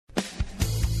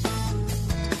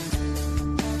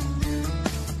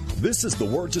This is the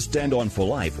Word to Stand On for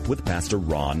Life with Pastor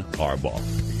Ron Arbaugh.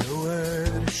 Your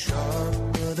word is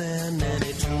sharper than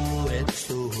any two-edged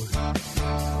sword,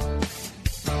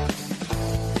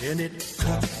 and it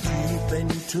cuts deep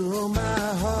into my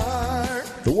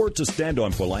heart. The Word to Stand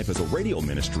On for Life is a radio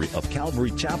ministry of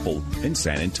Calvary Chapel in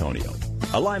San Antonio.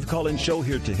 A live call-in show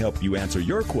here to help you answer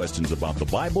your questions about the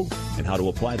Bible and how to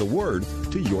apply the Word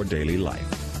to your daily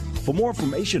life. For more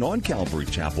information on Calvary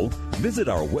Chapel, visit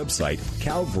our website,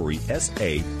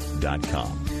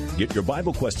 calvarysa.com. Get your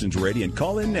Bible questions ready and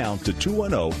call in now to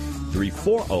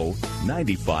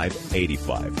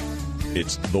 210-340-9585.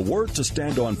 It's The Word to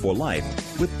Stand On for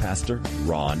Life with Pastor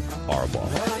Ron Arbaugh.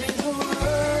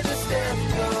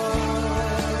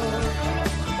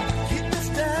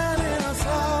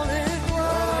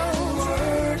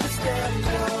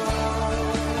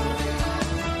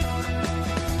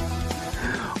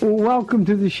 Welcome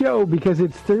to the show. Because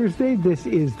it's Thursday, this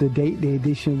is the Date Day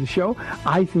edition of the show.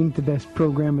 I think the best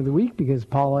program of the week because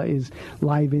Paula is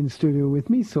live in studio with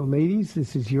me. So ladies,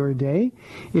 this is your day.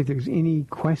 If there's any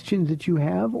questions that you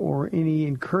have or any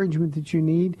encouragement that you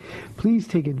need, please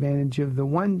take advantage of the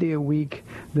one day a week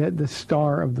that the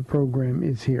star of the program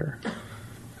is here.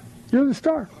 You're the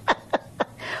star.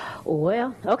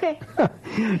 Well, okay.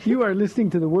 You are listening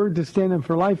to The Word to Stand On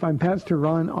for Life. I'm Pastor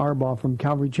Ron Arbaugh from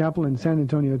Calvary Chapel in San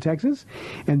Antonio, Texas.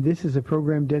 And this is a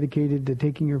program dedicated to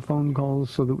taking your phone calls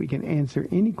so that we can answer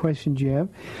any questions you have.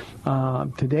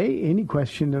 Today, any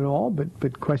question at all,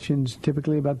 but questions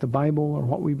typically about the Bible or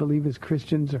what we believe as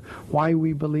Christians or why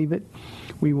we believe it.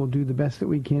 We will do the best that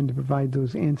we can to provide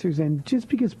those answers. And just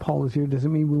because Paul is here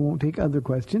doesn't mean we won't take other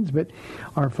questions, but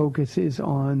our focus is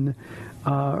on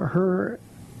her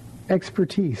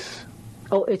expertise.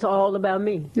 Oh, it's all about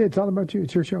me. Yeah, it's all about you.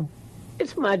 It's your show.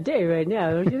 It's my day right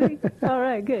now, don't you think? All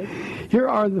right, good. Here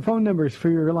are the phone numbers for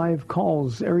your live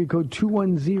calls. Area code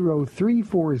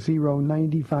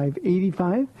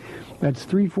 210-340-9585. That's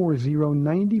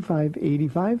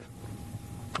 340-9585.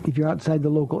 If you're outside the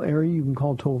local area, you can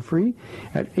call toll-free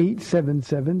at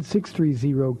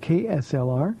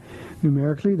 877-630-KSLR.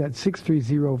 Numerically, that's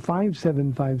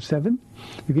 630-5757.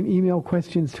 You can email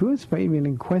questions to us by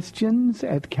emailing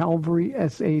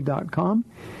questions@calvarysa.com.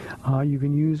 You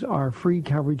can use our free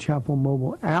Calvary Chapel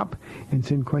mobile app and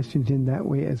send questions in that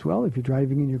way as well. If you're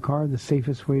driving in your car, the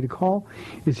safest way to call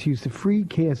is to use the free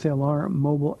KSLR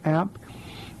mobile app.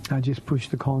 Just push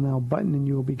the Call Now button and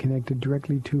you will be connected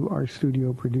directly to our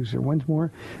studio producer. Once more,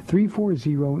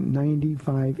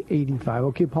 340-9585.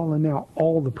 Okay, Paula, now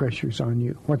all the pressure's on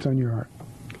you. What's on your heart?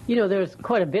 You know, there's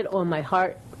quite a bit on my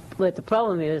heart, but the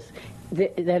problem is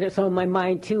that it's on my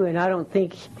mind, too, and I don't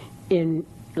think in,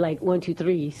 like, 1, 2,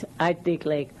 3s. I think,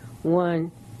 like,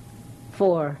 1,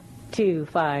 4, 2,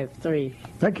 5, 3.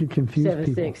 That could confuse 7,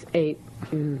 people. 6, 8.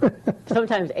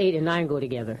 Sometimes 8 and 9 go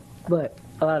together, but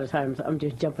a lot of times I'm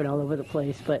just jumping all over the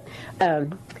place. But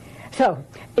so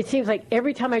it seems like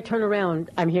every time I turn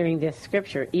around, I'm hearing this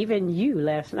scripture. Even you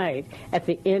last night, at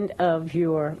the end of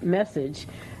your message,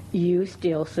 you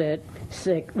still said,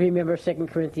 remember 2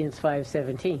 Corinthians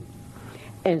 5:17.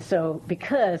 And so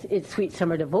because it's Sweet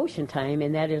Summer Devotion time,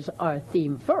 and that is our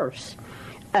theme verse,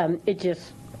 it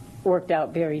just worked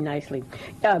out very nicely.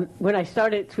 When I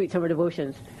started Sweet Summer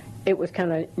Devotions, it was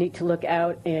kind of neat to look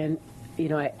out and you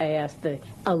know, I asked the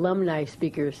alumni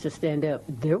speakers to stand up.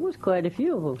 There was quite a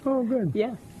few of them. Oh, good.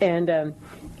 Yeah, and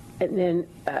then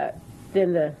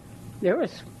there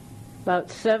was about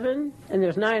 7, and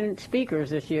there's 9 speakers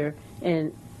this year,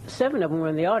 and 7 of them were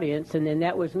in the audience, and then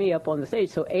that was me up on the stage.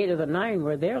 So 8 of the 9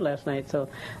 were there last night. So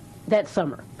that's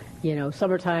summer. You know,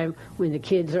 summertime when the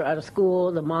kids are out of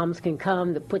school, the moms can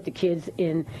come to put the kids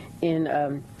in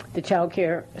the child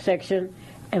care section.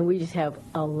 And we just have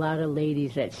a lot of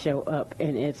ladies that show up,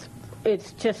 and it's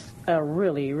just a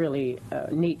really, really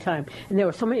neat time. And there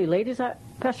were so many ladies,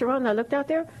 Pastor Ron, I looked out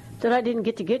there that I didn't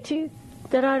get to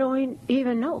that I don't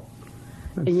even know.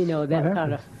 And you know that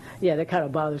kind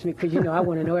of bothers me because you know I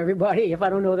want to know everybody. If I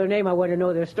don't know their name, I want to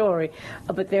know their story.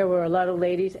 But there were a lot of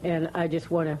ladies, and I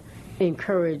just want to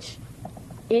encourage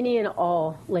any and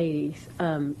all ladies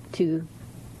to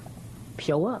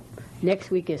show up.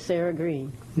 Next week is Sarah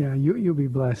Green. Yeah, you'll be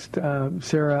blessed.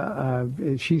 Sarah,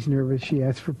 she's nervous. She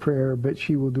asked for prayer, but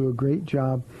she will do a great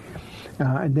job.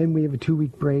 And then we have a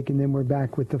 2-week break, and then we're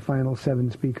back with the final 7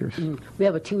 speakers. We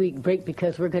have a 2-week break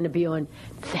because we're going to be on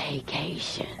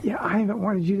vacation. Yeah, I haven't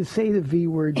wanted you to say the V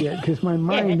word yet because my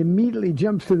mind immediately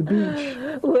jumps to the beach.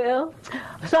 Well,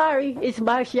 sorry, it's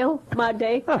my show, my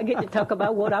day. I get to talk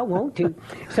about what I want to.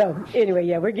 So anyway,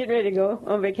 yeah, we're getting ready to go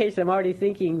on vacation. I'm already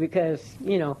thinking because,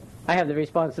 you know, I have the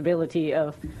responsibility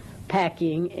of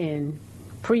packing and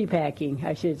pre-packing,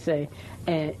 I should say,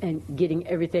 and getting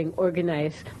everything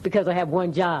organized because I have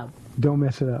one job. Don't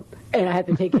mess it up. And I have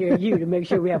to take care of you to make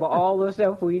sure we have all the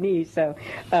stuff we need. So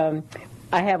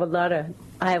I have a lot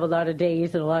of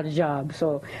days and a lot of jobs.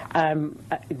 So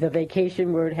the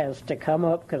vacation word has to come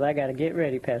up because I got to get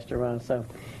ready, Pastor Ron. So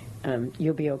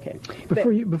you'll be okay.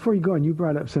 Before you go on, you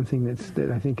brought up something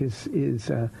that I think is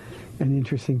an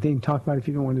interesting thing. Talk about it. If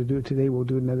you don't want to do it today, we'll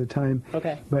do it another time.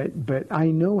 Okay. But I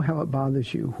know how it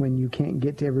bothers you when you can't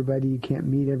get to everybody, you can't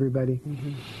meet everybody.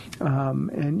 Mm-hmm.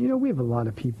 And we have a lot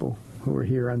of people who are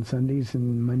here on Sundays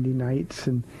and Monday nights,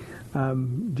 and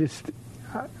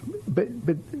but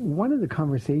one of the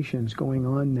conversations going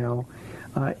on now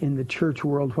in the church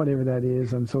world, whatever that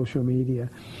is, on social media,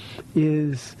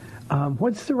 is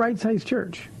what's the right size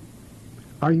church?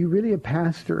 Are you really a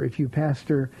pastor if you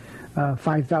pastor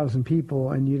 5,000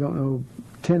 people and you don't know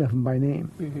 10 of them by name?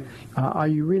 Mm-hmm. Are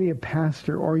you really a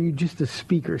pastor, or are you just a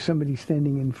speaker, somebody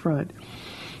standing in front?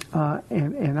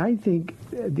 And I think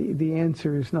the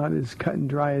answer is not as cut and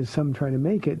dry as some try to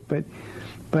make it, but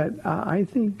I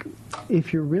think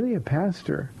if you're really a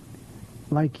pastor,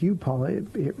 like you, Paula.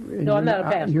 No, I'm not a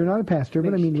pastor. You're not a pastor,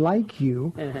 but I mean, like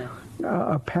you,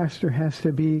 a pastor has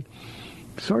to be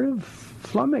sort of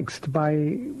flummoxed by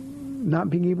not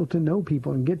being able to know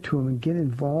people and get to them and get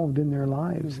involved in their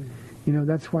lives. Mm-hmm.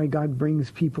 That's why God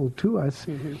brings people to us.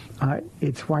 Mm-hmm.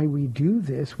 It's why we do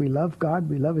this. We love God,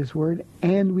 we love His Word,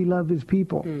 and we love His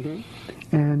people.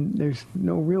 Mm-hmm. And there's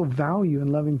no real value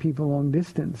in loving people long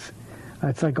distance.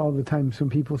 It's like all the time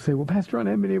some people say, well, Pastor Ron, I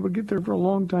haven't been able to get there for a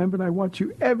long time, but I watch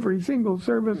you every single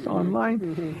service mm-hmm. online.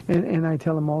 Mm-hmm. And I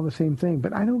tell them all the same thing.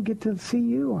 But I don't get to see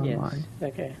you online.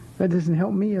 Yes. Okay. That doesn't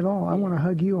help me at all. I want to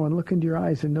hug you and look into your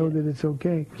eyes and know that it's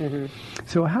okay. Mm-hmm.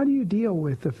 So how do you deal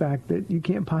with the fact that you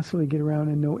can't possibly get around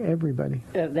and know everybody?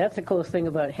 That's the coolest thing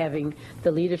about having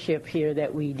the leadership here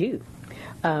that we do.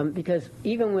 Because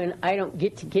even when I don't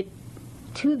get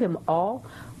to them all,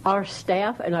 our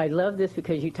staff, and I love this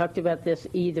because you talked about this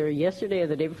either yesterday or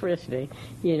the day before yesterday,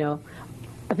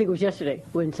 I think it was yesterday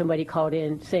when somebody called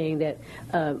in saying that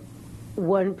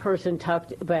one person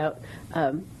talked about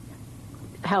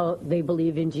how they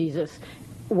believe in Jesus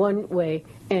one way,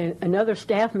 and another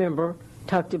staff member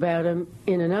talked about him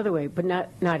in another way, but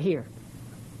not here.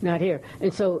 Not here.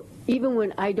 And so even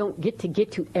when I don't get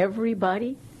to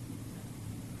everybody,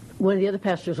 one of the other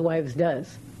pastor's wives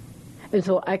does. And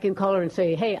so I can call her and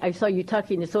say, hey, I saw you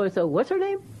talking to so-and-so. What's her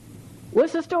name?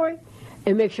 What's the story?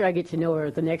 And make sure I get to know her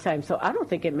the next time. So I don't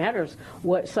think it matters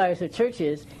what size the church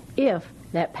is if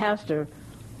that pastor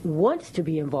wants to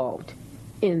be involved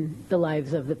in the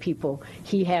lives of the people.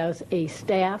 He has a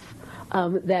staff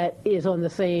that is on the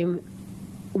same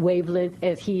wavelength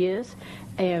as he is.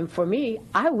 And for me,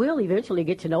 I will eventually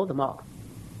get to know them all.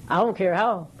 I don't care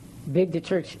how big the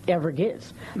church ever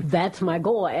gets. That's my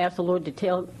goal. I asked the Lord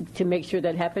to make sure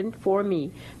that happened for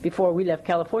me before we left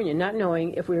California, not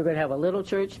knowing if we were going to have a little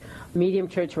church, medium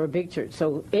church, or a big church.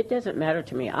 So it doesn't matter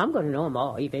to me. I'm going to know them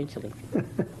all eventually.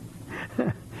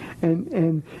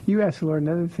 And you asked the Lord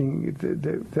another thing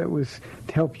that was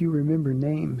to help you remember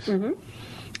names. Mm-hmm.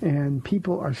 And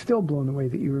people are still blown away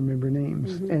that you remember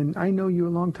names. Mm-hmm. And I know you a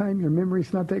long time. Your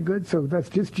memory's not that good, so that's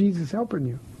just Jesus helping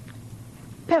you.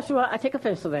 Pastor Ron, I take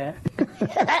offense to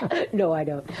that. No, I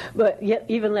don't. But yet,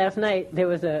 even last night, there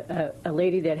was a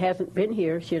lady that hasn't been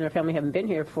here. She and her family haven't been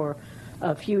here for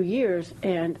a few years,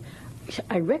 and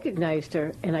I recognized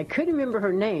her, and I couldn't remember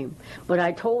her name. But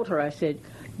I told her, I said,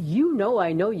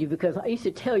 I know you, because I used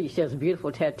to tell you, she has a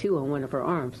beautiful tattoo on one of her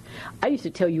arms. I used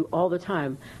to tell you all the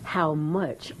time how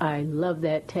much I love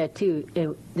that tattoo.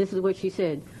 And this is what she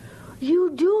said,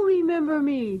 you do remember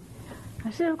me. I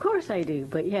said, of course I do.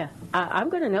 But, yeah, I'm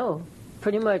going to know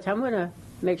pretty much. I'm going to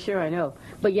make sure I know.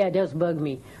 But, yeah, it does bug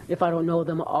me if I don't know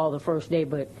them all the first day.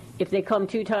 But if they come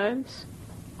 2 times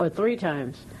or 3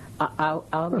 times,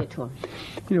 I'll get to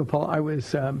them. Paul, I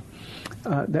was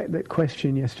that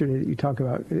question yesterday that you talk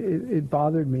about, it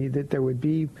bothered me that there would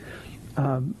be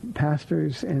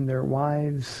pastors and their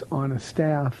wives on a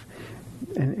staff,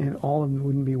 and all of them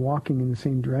wouldn't be walking in the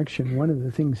same direction. One of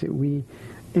the things that we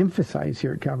emphasize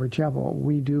here at Calvary Chapel,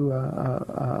 we do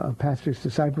a pastor's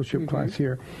discipleship class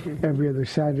here every other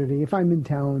Saturday. If I'm in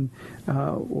town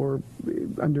or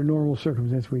under normal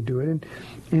circumstances, we do it.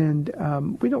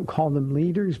 And we don't call them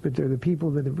leaders, but they're the people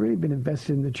that have really been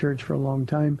invested in the church for a long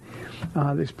time.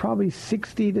 There's probably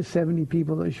 60 to 70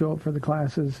 people that show up for the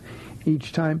classes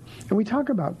each time. And we talk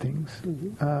about things.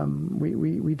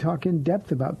 We talk in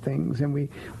depth about things, and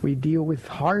we deal with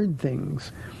hard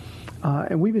things.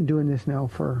 And we've been doing this now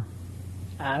for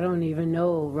I don't even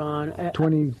know, Ron.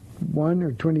 21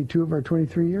 or 22 of our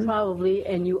 23 years? Probably,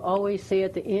 and you always say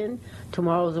at the end,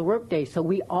 tomorrow's a work day. So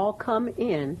we all come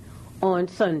in on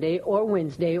Sunday or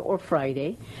Wednesday or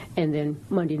Friday, and then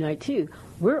Monday night too.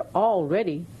 We're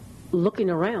already looking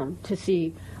around to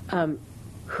see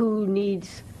who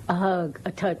needs a hug,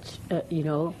 a touch,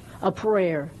 a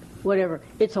prayer, whatever.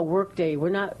 It's a work day. We're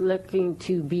not looking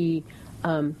to be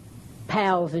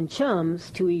pals and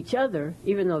chums to each other,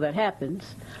 even though that happens.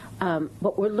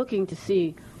 But we're looking to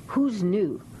see who's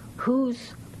new,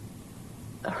 who's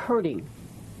hurting,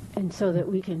 and so that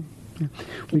we can...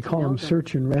 We call them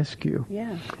search and rescue.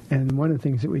 Yeah. And one of the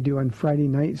things that we do on Friday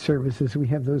night services, we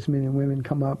have those men and women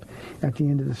come up at the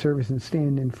end of the service and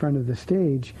stand in front of the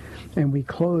stage, and we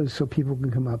close so people can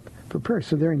come up for prayer.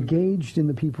 So they're engaged in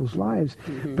the people's lives.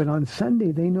 Mm-hmm. But on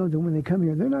Sunday, they know that when they come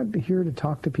here, they're not here to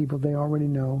talk to people they already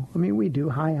know. I mean, we do.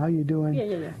 Hi, how you doing?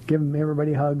 Yeah. Give them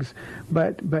everybody hugs.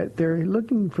 But they're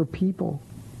looking for people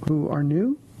who are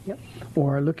new. Yep.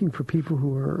 Or looking for people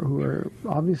who are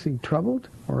obviously troubled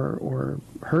or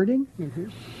hurting. Mm-hmm.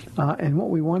 And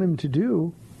what we want them to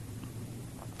do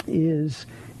is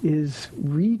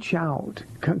reach out,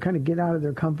 kind of get out of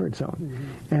their comfort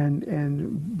zone. Mm-hmm.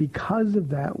 And because of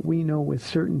that, we know with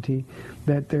certainty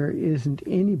that there isn't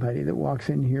anybody that walks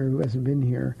in here who hasn't been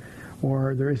here,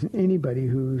 or there isn't anybody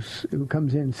who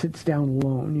comes in and sits down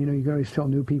alone. You know, you can always tell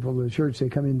new people to the church, they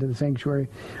come into the sanctuary,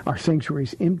 our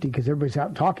sanctuary's empty because everybody's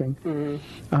out talking,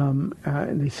 mm-hmm.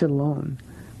 And they sit alone.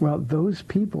 Well, those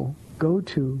people go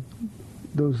to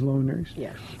those loners,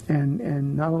 yes.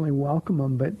 and not only welcome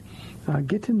them, but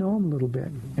get to know them a little bit,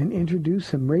 mm-hmm. and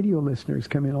introduce them. Radio listeners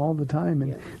come in all the time,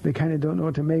 and they kind of don't know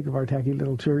what to make of our tacky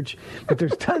little church, but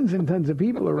there's tons and tons of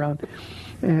people around,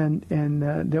 and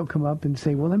they'll come up and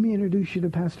say, well, let me introduce you to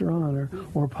Pastor Ron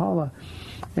or Paula,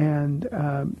 and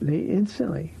they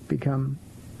instantly become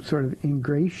sort of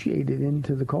ingratiated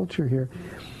into the culture here.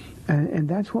 And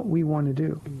that's what we want to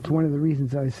do. It's one of the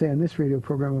reasons that I say on this radio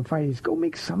program on Fridays, go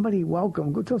make somebody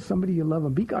welcome. Go tell somebody you love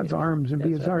them. Be God's arms and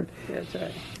be His heart. That's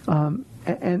right.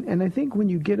 And I think when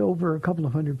you get over a couple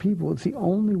of hundred people, it's the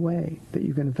only way that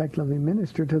you can effectively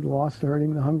minister to the lost, the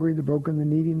hurting, the hungry, the broken, the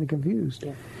needy, and the confused.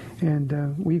 Yeah.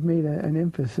 And we've made an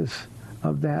emphasis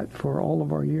of that for all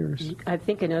of our years. I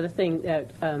think another thing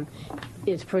that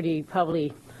is pretty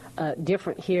probably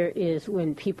different here is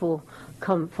when people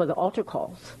come for the altar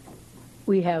calls.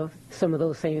 We have some of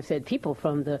those same said people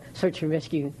from the search and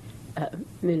rescue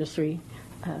ministry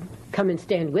come and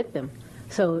stand with them.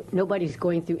 So nobody's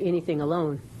going through anything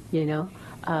alone, you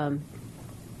know.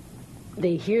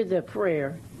 They hear the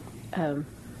prayer to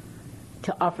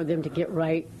offer them to get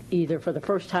right either for the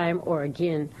first time or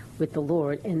again with the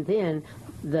Lord. And then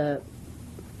the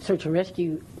search and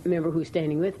rescue member who's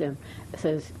standing with them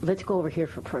says, let's go over here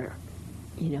for prayer.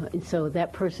 You know, and so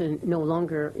that person no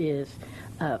longer is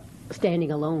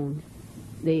standing alone.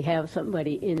 They have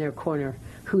somebody in their corner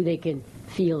who they can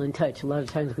feel and touch. A lot of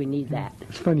times we need that.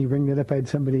 It's funny you bring that up. I had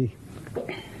somebody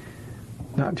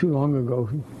not too long ago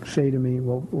say to me,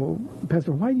 well,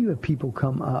 Pastor, why do you have people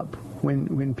come up?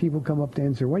 When people come up to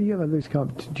answer, why do you have others come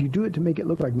up? Do you do it to make it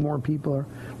look like more people are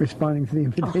responding to the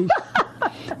invitation?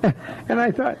 And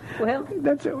I thought, well,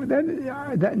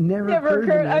 that never occurred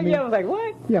to me. I mean, I was like,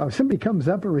 what? Yeah, if somebody comes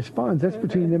up or responds, that's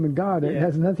between them and God. It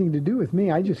has nothing to do with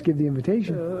me. I just give the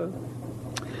invitation.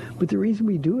 But the reason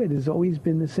we do it has always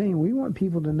been the same. We want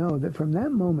people to know that from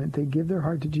that moment they give their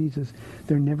heart to Jesus,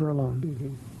 they're never alone.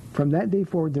 Mm-hmm. From that day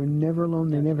forward, they're never alone.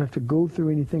 They never have to go through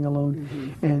anything alone.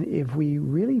 Mm-hmm. And if we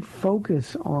really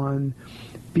focus on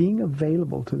being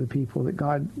available to the people that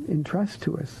God entrusts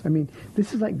to us, I mean,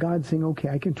 this is like God saying, okay,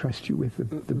 I can trust you with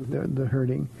the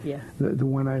hurting, the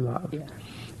one I love. Yeah.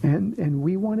 And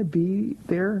we want to be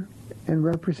there and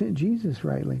represent Jesus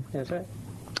rightly. That's right.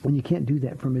 And you can't do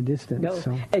that from a distance. No.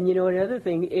 So. And you know, another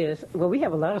thing is, well, we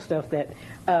have a lot of stuff that,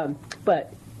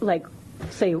 but like,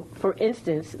 say, for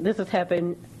instance, this has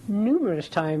happened numerous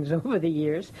times over the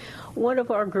years. One of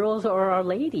our girls or our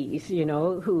ladies, you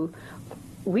know, who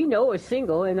we know is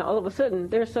single, and all of a sudden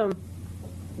there's some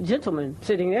gentleman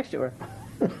sitting next to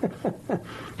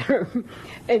her.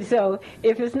 And so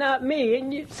if it's not me,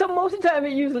 and so most of the time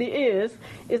it usually is,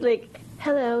 it's like,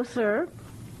 hello, sir,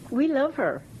 we love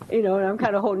her. You know, and I'm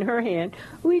kind of holding her hand.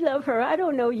 We love her. I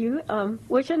don't know you.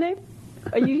 What's your name?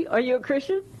 Are you a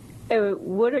Christian? And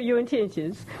what are your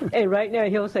intentions? And right now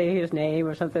he'll say his name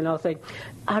or something. I'll say,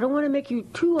 I don't want to make you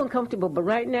too uncomfortable, but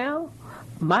right now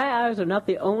my eyes are not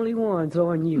the only ones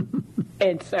on you.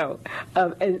 And so,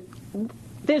 and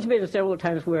there's been several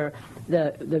times where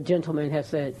the gentleman has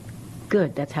said,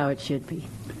 good, that's how it should be.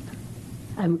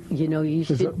 You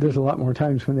should. There's a lot more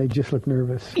times when they just look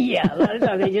nervous. Yeah, a lot of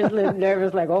times they just look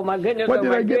nervous, like, oh my goodness, what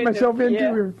did I get myself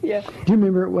into? Yeah. Do you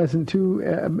remember it wasn't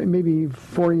maybe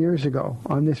 4 years ago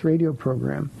on this radio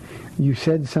program, you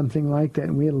said something like that,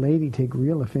 and we had a lady take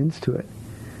real offense to it.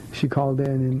 She called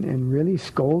in and really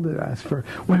scolded us for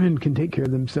women can take care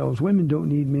of themselves. Women don't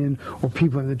need men or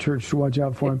people in the church to watch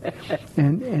out for them.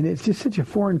 and it's just such a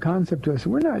foreign concept to us.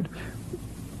 We're not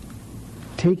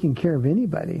taking care of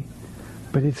anybody,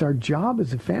 but it's our job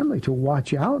as a family to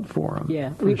watch out for them.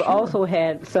 Yeah, we've also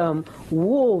had some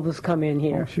wolves come in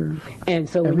here. Oh, sure. And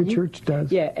so every church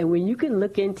does. Yeah, and when you can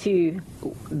look into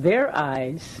their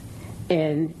eyes,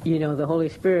 and the Holy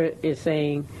Spirit is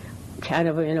saying, kind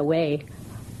of in a way,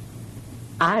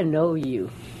 I know you.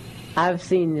 I've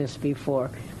seen this before.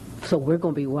 So we're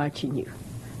going to be watching you.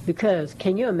 Because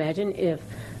can you imagine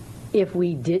if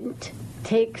we didn't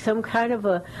take some kind of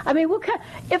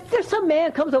if there's some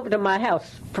man comes over to my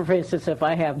house, for instance, if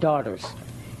I have daughters,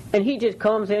 and he just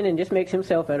comes in and just makes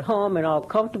himself at home and all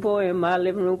comfortable in my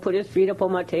living room, put his feet up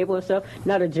on my table and stuff,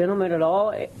 not a gentleman at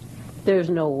all, there's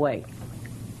no way.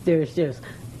 There's just...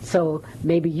 So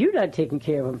maybe you're not taking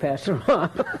care of him, Pastor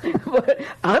Ron. But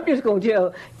I'm just going to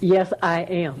tell, yes, I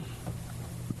am.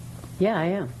 Yeah, I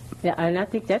am. Yeah, and I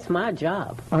think that's my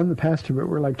job. I'm the pastor, but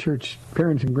we're like church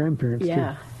parents and grandparents,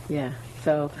 too. Yeah.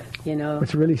 So,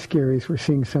 What's really scary is we're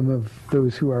seeing some of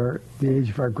those who are the age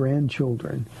of our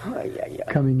grandchildren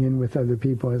coming in with other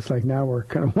people. It's like now we're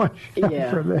kind of watching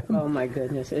out for them. Oh, my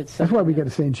goodness. That's why we got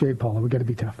to stay in shape, Paula. We got to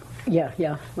be tough. Yeah.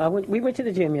 We went to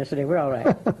the gym yesterday. We're all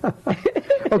right.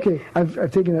 Okay,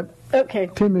 I've taken up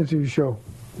 10 minutes of your show.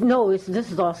 No, this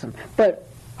is awesome. But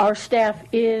our staff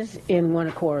is in one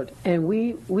accord, and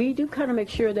we do kind of make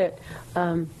sure that,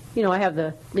 I have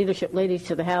the leadership ladies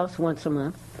to the house once a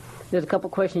month. There's a couple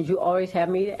questions you always have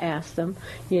me to ask them.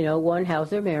 One, how's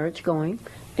their marriage going?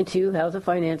 And two, how's the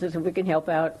finances? If we can help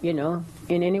out, in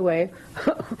any way,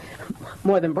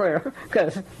 more than prayer,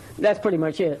 because that's pretty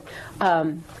much it.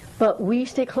 But we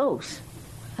stay close.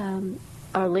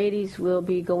 Our ladies will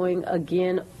be going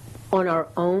again on our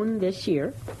own this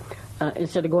year.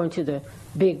 Instead of going to the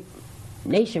big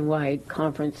nationwide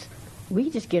conference, we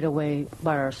just get away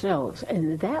by ourselves.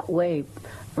 And that way,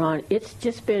 Ron, it's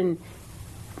just been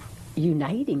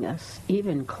uniting us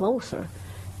even closer.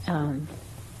 And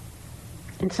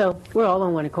so we're all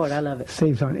on one accord. I love it.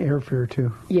 Saves on airfare,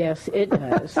 too. Yes, it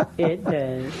does. It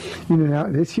does. Now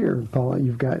this year, Paula,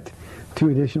 you've got 2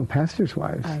 additional pastors'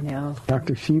 wives. I know.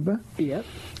 Dr. Sheba. Yep.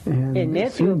 And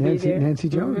Nancy will be there. Nancy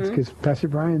Jones, because Pastor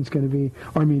Brian's going to be,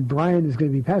 Brian is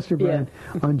going to be Pastor Brian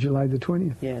on July the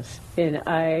 20th. Yes, and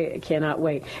I cannot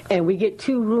wait. And we get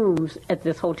 2 rooms at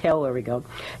this hotel where we go,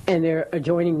 and they're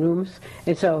adjoining rooms.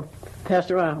 And so,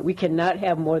 Pastor Ron, we cannot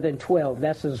have more than 12.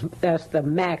 That's the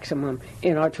maximum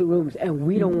in our 2 rooms, and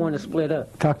we don't want to split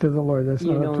up. Talk to the Lord. That's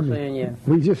not up to me. You know what I'm saying? Yeah.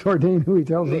 We just ordain who He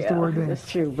tells us to ordain. That's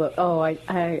true. But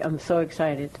I'm so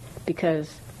excited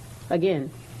because,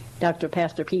 again,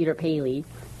 Pastor Peter Paley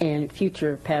and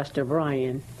future Pastor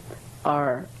Brian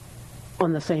are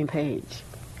on the same page,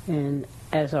 and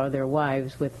as are their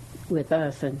wives with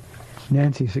us. And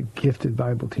Nancy's a gifted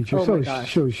Bible teacher. Oh,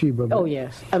 so is Sheba. Oh,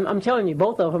 yes. I'm telling you,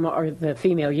 both of them are the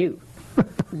female you.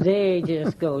 They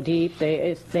just go deep.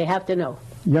 They have to know.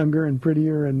 Younger and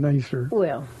prettier and nicer.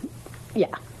 Well,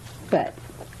 yeah. But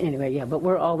anyway, but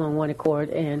we're all on one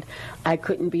accord, and I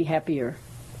couldn't be happier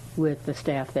with the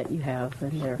staff that you have.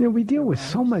 And we deal with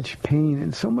so much pain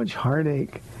and so much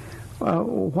heartache.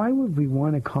 Why would we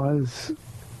want to cause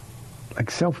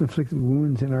self-inflicted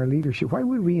wounds in our leadership? Why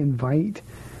would we invite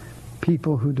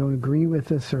people who don't agree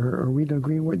with us or we don't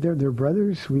agree with? They're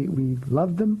brothers. We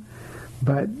love them,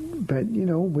 but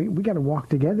we got to walk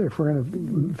together if we're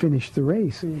going to finish the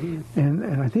race. Mm-hmm.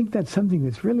 And I think that's something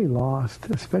that's really lost,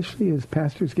 especially as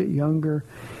pastors get younger.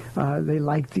 They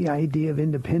like the idea of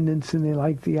independence, and they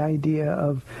like the idea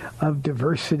of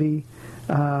diversity.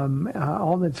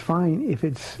 All that's fine if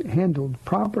it's handled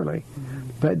properly. Mm-hmm.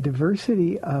 But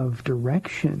diversity of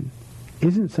direction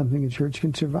isn't something a church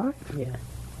can survive. Yeah,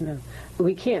 no.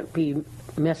 We can't be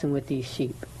messing with these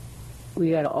sheep.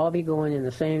 We got to all be going in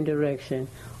the same direction.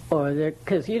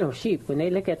 Because, sheep, when they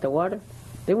look at the water,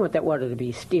 they want that water to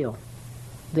be still.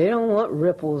 They don't want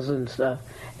ripples and stuff.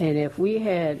 And if we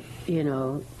had,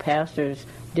 pastors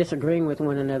disagreeing with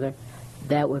one another,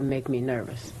 that would make me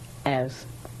nervous, because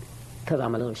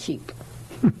I'm a little sheep.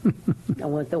 I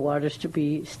want the waters to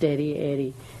be steady,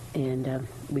 eddy, and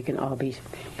we can all be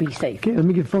safe. Okay, let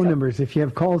me get phone numbers. If you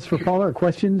have calls for Paula or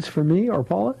questions for me or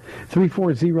Paula,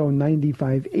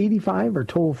 340-9585 or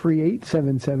toll-free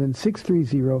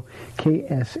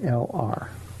 877-630-KSLR.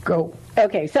 Go.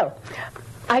 Okay, so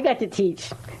I got to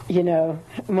teach,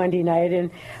 Monday night,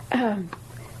 and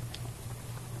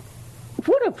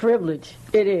what a privilege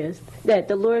it is that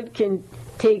the Lord can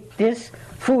take this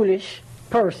foolish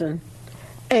person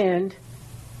and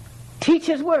teach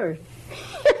His Word.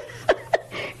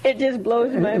 It just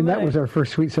blows my mind. And that was our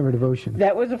first Sweet Summer Devotion.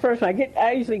 That was the first one.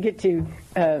 I usually get to,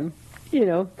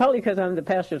 probably because I'm the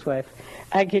pastor's wife,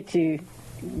 I get to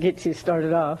start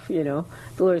it off, The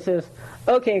Lord says,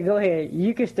 okay, go ahead.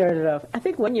 You can start it off. I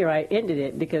think one year I ended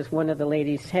it because one of the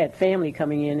ladies had family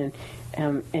coming in,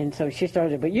 and so she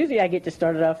started it. But usually I get to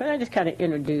start it off, and I just kind of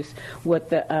introduce what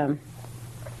the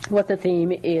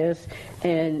theme is,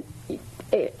 and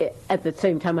at the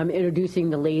same time I'm introducing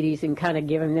the ladies and kind of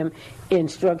giving them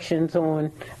instructions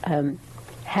on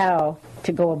how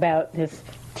to go about this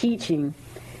teaching,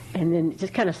 and then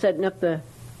just kind of setting up the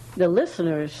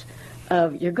listeners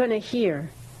of, you're going to hear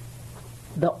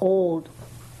the old,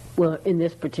 well, in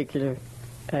this particular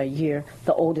year,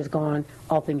 the old is gone,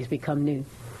 all things become new.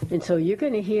 And so you're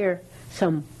going to hear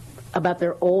some about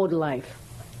their old life.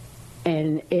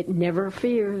 And it never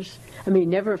fails,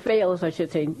 I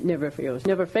should say, never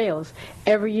fails.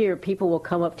 Every year people will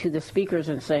come up to the speakers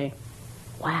and say,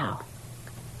 wow,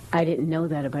 I didn't know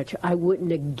that about you. I wouldn't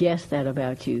have guessed that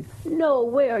about you. No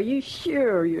way, are you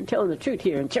sure you're telling the truth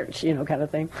here in church, kind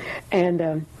of thing.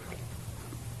 And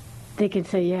they can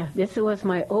say, yeah, this was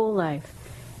my old life.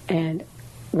 And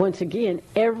once again,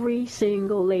 every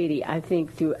single lady, I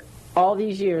think, through all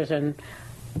these years, and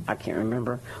I can't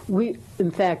remember,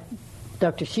 in fact,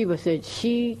 Dr. Sheba said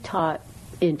she taught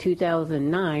in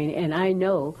 2009, and I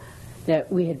know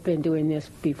that we had been doing this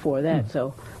before that,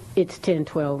 so it's 10,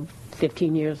 12,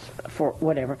 15 years for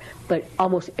whatever. But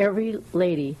almost every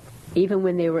lady, even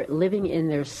when they were living in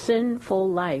their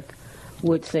sinful life,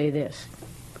 would say this: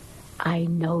 I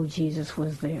know Jesus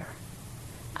was there.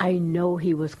 I know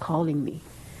He was calling me.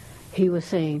 He was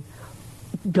saying,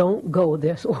 don't go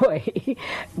this way.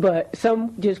 But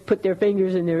some just put their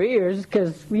fingers in their ears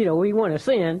because, we want to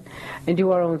sin and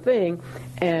do our own thing.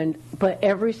 But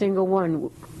every single one,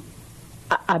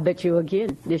 I bet you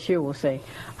again this year will say,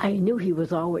 I knew He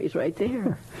was always right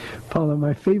there. Paula,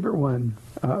 my favorite one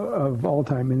of all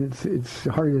time, and it's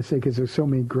hard to say because there's so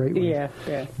many great ones.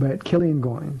 Yeah. But Killian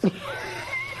Goins.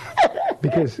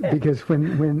 Because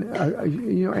when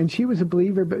and she was a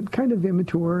believer, but kind of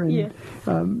immature and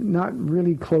not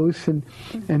really close. And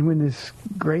when this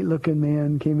great looking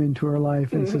man came into her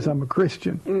life and says, "I'm a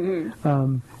Christian,"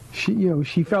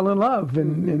 she fell in love,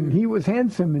 and he was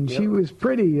handsome and she was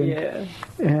pretty,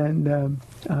 and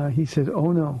he said,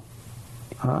 "Oh no.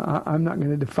 I'm not going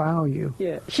to defile you."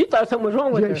 Yeah, she thought something was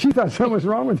wrong with her. She thought something was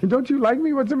wrong with her. Don't you like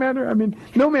me? What's the matter? I mean,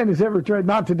 no man has ever tried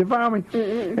not to defile me.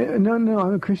 No,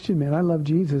 I'm a Christian man. I love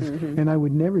Jesus, and I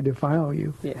would never defile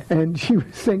you. Yeah. And she was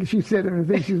saying, she said in her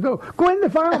thing, she says, "No, go ahead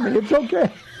and defile me. It's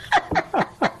okay."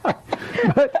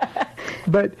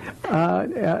 but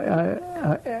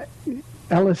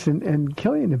Ellis and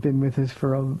Killian have been with us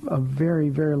for a very,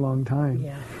 very long time.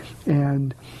 Yeah.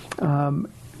 And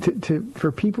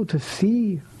for people to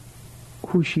see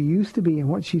who she used to be and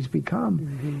what she's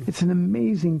become, it's an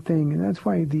amazing thing, and that's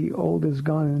why the old is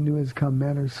gone and the new has come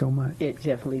matters so much. It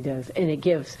definitely does, and it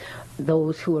gives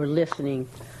those who are listening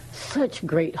such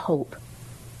great hope,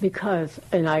 because,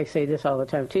 and I say this all the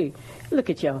time too, look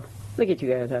at y'all, look at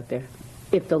you guys out there.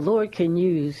 If the Lord can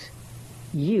use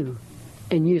you,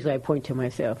 and usually I point to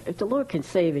myself, if the Lord can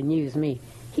save and use me,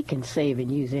 He can save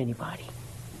and use anybody.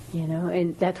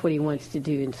 And that's what He wants to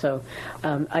do. And so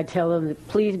I tell them that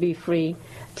please be free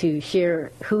to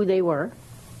share who they were,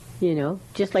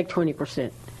 just like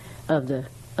 20% of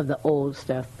the old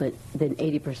stuff, but then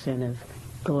 80% of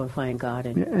glorifying God.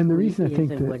 And the reason I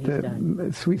think that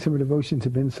the Sweet Summer Devotions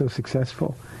have been so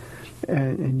successful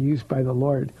and used by the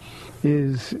Lord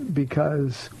is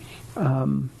because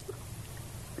the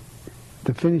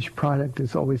finished product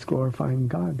is always glorifying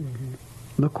God.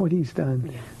 Look what He's done.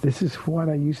 Yeah. This is what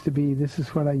I used to be. This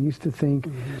is what I used to think.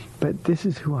 But this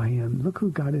is who I am. Look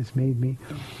who God has made me.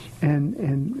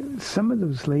 And some of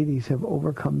those ladies have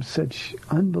overcome such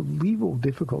unbelievable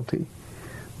difficulty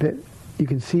that you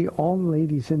can see all the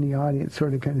ladies in the audience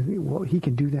sort of kind of think, well, He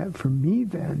can do that for me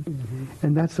then.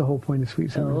 And that's the whole point of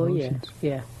Sweet Summer Devotions.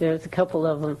 Yeah. There's a couple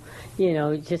of them,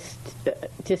 just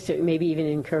to maybe even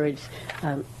encourage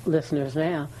listeners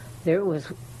now. There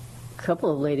was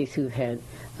couple of ladies who had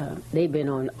they've been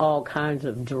on all kinds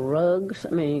of drugs.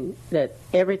 I mean, that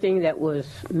everything that was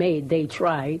made they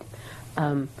tried.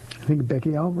 I think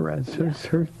Becky Alvarez,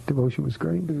 her devotion was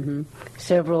great.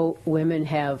 Several women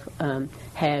have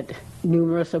had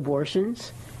numerous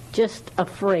abortions, just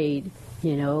afraid,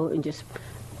 and just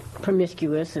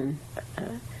promiscuous, and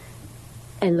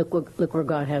look where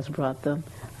God has brought them.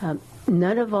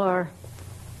 None of our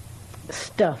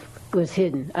stuff was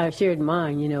hidden. I shared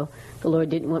mine. The Lord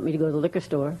didn't want me to go to the liquor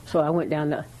store, so I went down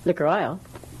the liquor aisle.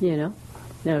 And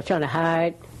I was trying to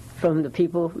hide from the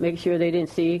people, make sure they didn't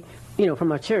see,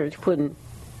 from our church, putting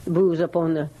booze up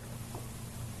on the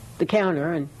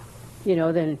counter, and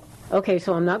then okay,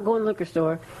 so I'm not going to the liquor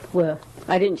store. Well,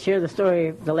 I didn't share the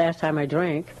story. The last time I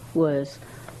drank was,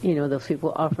 those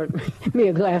people offered me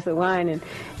a glass of wine, and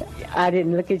I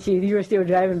didn't look at you. You were still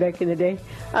driving back in the day.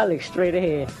 I looked straight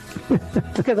ahead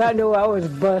because I knew I was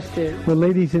busted. Well,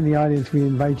 ladies in the audience, we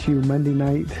invite you Monday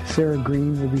night. Sarah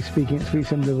Green will be speaking at Sweet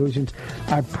Some Devotions.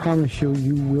 I promise you,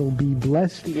 you will be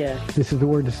blessed. Yeah. This is the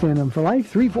Word to Stand on for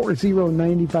Life.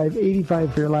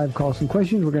 340-9585 for your live calls and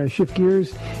questions. We're going to shift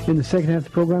gears in the second half of the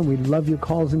program. We love your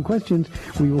calls and questions.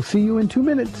 We will see you in 2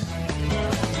 minutes.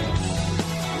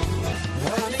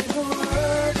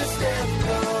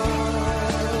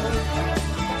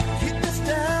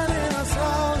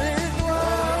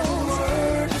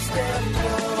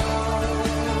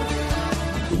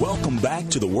 Welcome back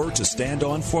to the Word to Stand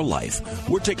On for Life.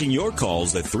 We're taking your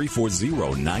calls at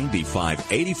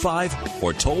 340-9585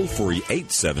 or toll free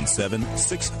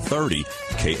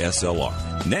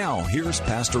 877-630-KSLR. Now, here's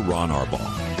Pastor Ron Arbaugh.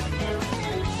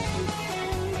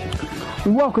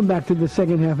 Welcome back to the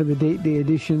second half of the Date Day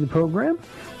edition of the program.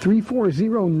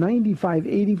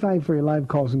 340-9585 for your live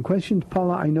calls and questions.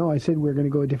 Paula, I know I said we were going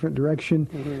to go a different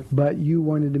direction, but you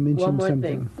wanted to mention one more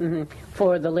something. Thing.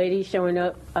 For the ladies showing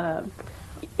up,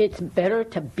 it's better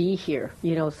to be here.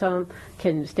 Some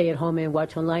can stay at home and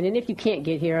watch online, and if you can't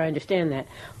get here, I understand that.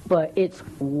 But it's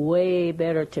way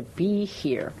better to be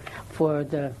here for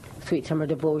the Sweet Summer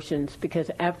Devotions,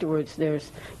 because afterwards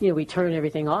there's, we turn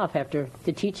everything off after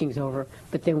the teaching's over,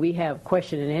 but then we have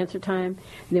question and answer time,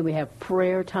 and then we have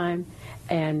prayer time,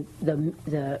 and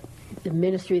the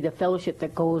ministry, the fellowship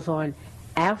that goes on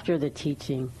after the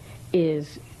teaching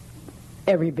is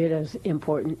every bit as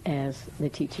important as the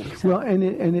teaching. So. Well, and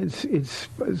it's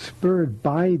spurred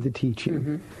by the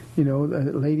teaching.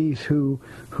 Ladies who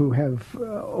have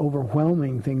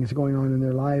overwhelming things going on in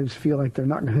their lives feel like they're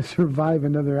not going to survive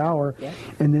another hour,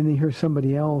 and then they hear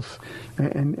somebody else,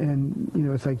 and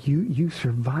it's like you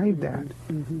survived that,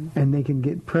 and they can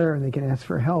get prayer and they can ask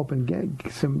for help and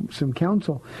get some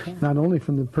counsel, not only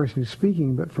from the person who's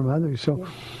speaking but from others. So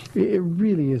it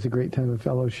really is a great time of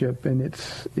fellowship, and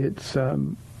it's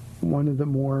one of the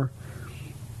more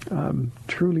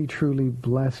truly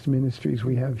blessed ministries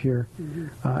we have here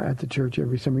at the church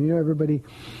every summer. Everybody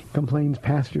complains,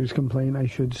 pastors complain, I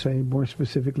should say, more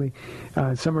specifically.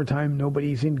 Summertime,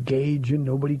 nobody's engaged and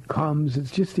nobody comes.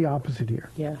 It's just the opposite here.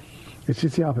 Yeah. It's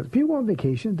just the opposite. People on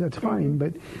vacation, that's fine,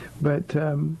 but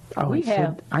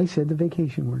I said the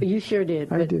vacation word. You sure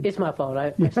did. I did. It's my fault.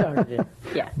 I started it.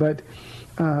 Yeah. But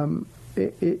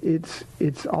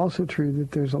it's also true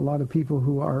that there's a lot of people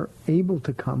who are able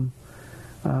to come,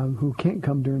 who can't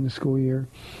come during the school year,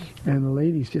 and the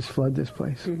ladies just flood this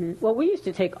place. Well, we used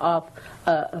to take off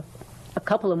a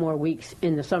couple of more weeks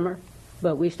in the summer,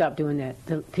 but we stopped doing that.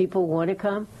 The people want to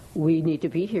come. We need to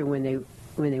be here when they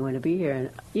want to be here. And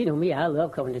me, I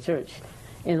love coming to church.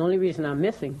 And the only reason I'm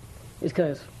missing is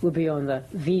because we'll be on the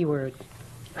V word.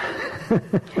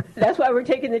 That's why we're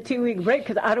taking the 2-week break,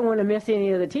 because I don't want to miss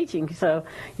any of the teaching. So,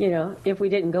 if we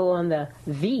didn't go on the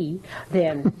V,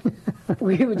 then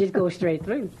we would just go straight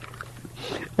through.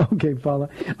 Okay, Paula.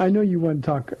 I know you want to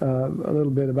talk a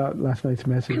little bit about last night's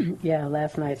message. Yeah,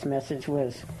 last night's message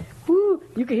was, whoo,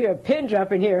 you could hear a pin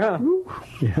drop in here, huh?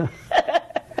 Yeah.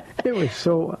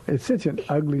 It's such an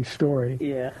ugly story.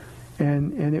 Yeah.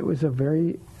 And it was a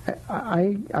very,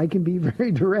 I can be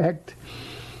very direct.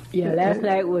 Yeah, last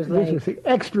night was this was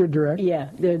extra direct. Yeah,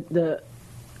 the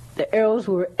arrows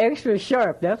were extra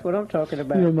sharp. That's what I'm talking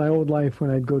about. In my old life,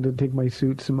 when I'd go to take my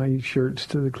suits and my shirts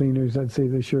to the cleaners, I'd say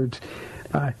the shirts,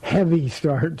 heavy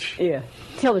starch. Yeah,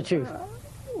 tell the truth.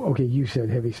 Okay, you said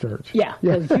heavy starch. Yeah,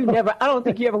 because I don't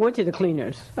think you ever went to the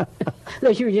cleaners.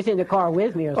 Unless you were just in the car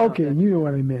with me or something. Okay, you know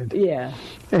what I meant. Yeah.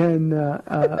 And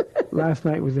last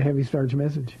night was a heavy starch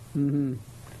message. Mm-hmm.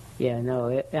 Yeah, no,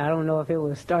 I don't know if it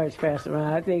was starch, Pastor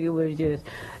Ron. I think it was just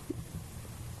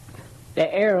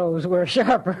the arrows were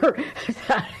sharper.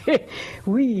 It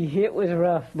was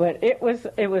rough, but it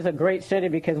was a great study,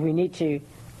 because we need to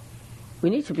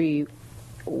be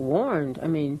warned. I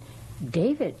mean,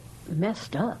 David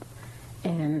messed up,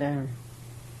 and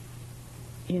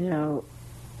you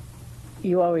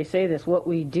always say this: what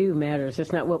we do matters.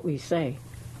 It's not what we say.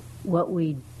 What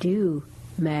we do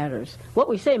matters. What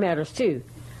we say matters too.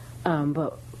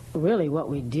 But really what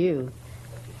we do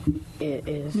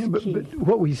is but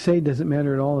what we say doesn't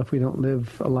matter at all if we don't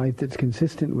live a life that's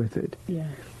consistent with it. Yeah.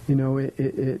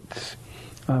 It's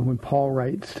when Paul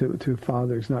writes to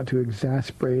fathers not to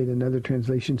exasperate, another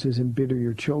translation says embitter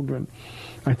your children.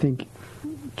 I think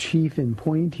chief in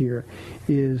point here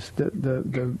is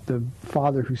the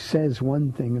father who says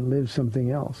one thing and lives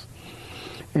something else.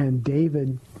 And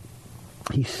David,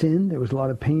 he sinned. There was a lot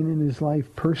of pain in his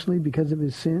life personally because of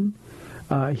his sin.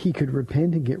 He could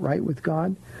repent and get right with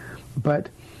God, but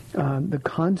the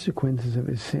consequences of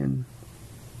his sin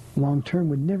long term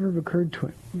would never have occurred to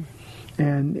him.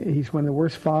 And he's one of the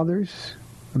worst fathers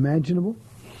imaginable.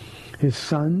 His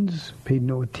sons paid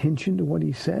no attention to what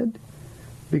he said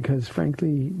because,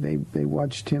 frankly, they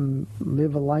watched him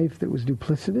live a life that was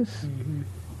duplicitous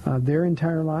their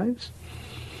entire lives.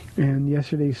 And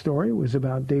yesterday's story was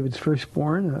about David's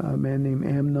firstborn, a man named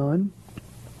Amnon,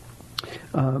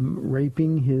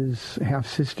 raping his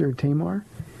half-sister Tamar,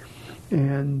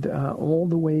 and all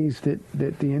the ways that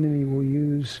the enemy will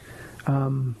use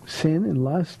sin and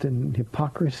lust and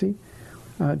hypocrisy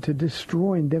to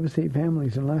destroy and devastate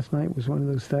families. And last night was one of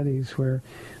those studies where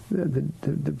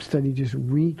the study just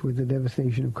reeked with the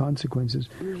devastation of consequences.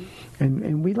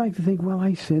 And we like to think, well,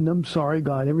 I sinned, I'm sorry,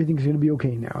 God, everything's going to be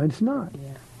okay now. It's not.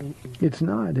 Yeah. It's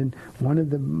not. And one of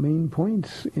the main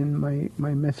points in my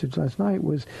message last night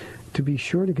was to be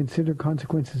sure to consider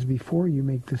consequences before you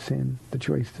make the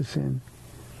choice to sin.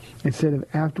 Instead of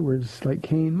afterwards, like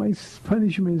Cain, my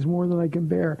punishment is more than I can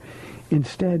bear.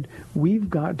 Instead, we've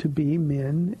got to be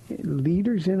men,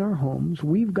 leaders in our homes.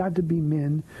 We've got to be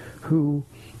men who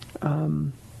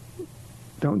don't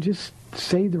just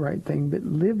say the right thing, but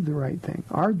live the right thing.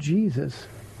 Our Jesus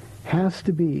has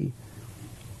to be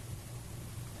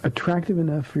attractive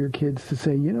enough for your kids to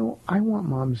say, I want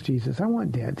mom's Jesus. I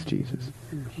want dad's Jesus.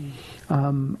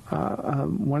 One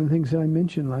of the things that I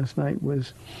mentioned last night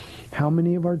was how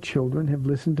many of our children have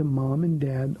listened to mom and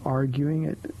dad arguing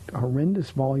at horrendous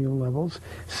volume levels,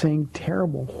 saying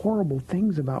terrible, horrible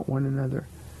things about one another.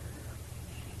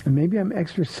 And maybe I'm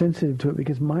extra sensitive to it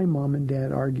because my mom and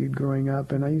dad argued growing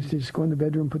up, and I used to just go in the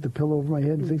bedroom, put the pillow over my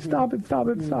head and say, stop it, stop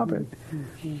it, stop it.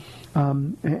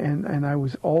 And I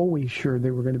was always sure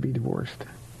they were going to be divorced.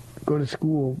 Go to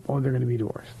school, they're going to be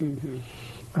divorced.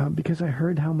 Because I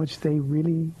heard how much they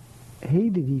really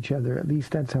hated each other. At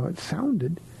least that's how it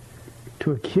sounded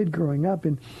to a kid growing up.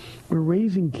 And we're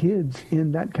raising kids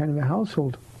in that kind of a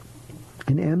household.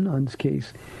 In Amnon's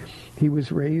case, he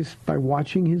was raised by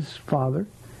watching his father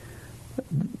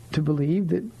to believe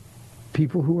that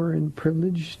people who are in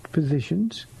privileged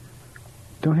positions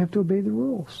don't have to obey the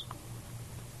rules.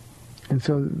 And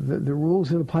so the rules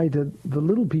that apply to the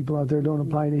little people out there don't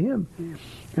apply to him.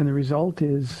 And the result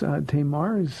is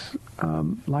Tamar's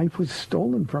life was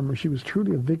stolen from her. She was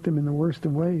truly a victim in the worst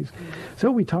of ways.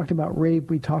 So we talked about rape.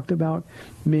 We talked about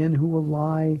men who will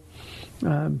lie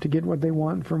to get what they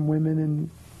want from women and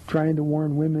trying to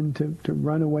warn women to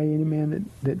run away. Any man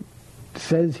that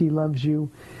says he loves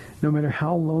you, no matter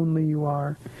how lonely you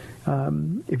are,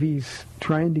 if he's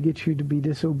trying to get you to be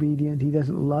disobedient, he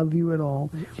doesn't love you at all.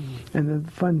 And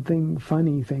the funny thing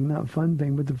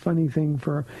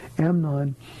for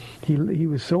Amnon, he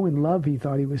was so in love he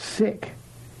thought he was sick.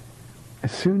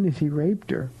 As soon as he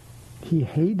raped her, he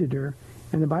hated her.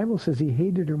 And the Bible says he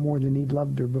hated her more than he'd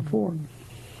loved her before.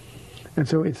 And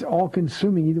so it's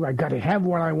all-consuming. Either I got to have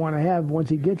what I want to have. Once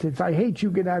he gets it, it's, I hate you,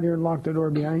 get out here and lock the door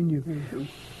behind you.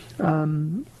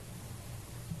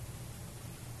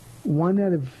 1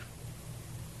 out of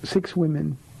 6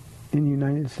 women in the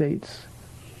United States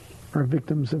are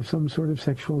victims of some sort of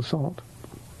sexual assault.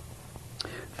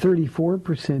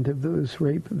 34% of those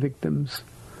rape victims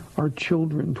are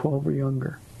children 12 or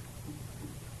younger.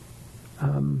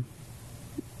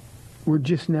 We're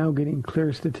just now getting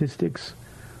clear statistics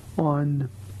on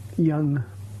young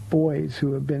boys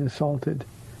who have been assaulted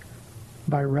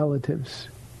by relatives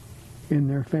in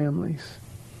their families.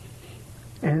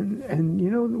 And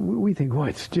we think, well,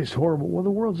 it's just horrible. Well, the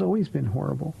world's always been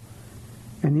horrible.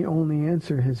 And the only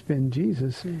answer has been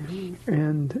Jesus.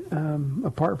 And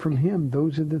apart from him,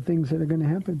 those are the things that are going to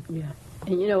happen. Yeah.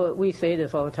 And we say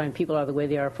this all the time, people are the way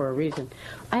they are for a reason.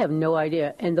 I have no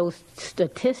idea. And those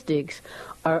statistics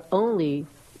are only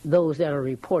those that are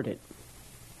reported.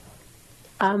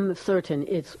 I'm certain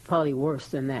it's probably worse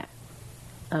than that.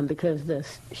 Because the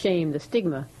shame, the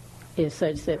stigma is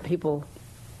such that people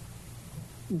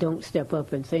don't step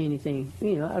up and say anything.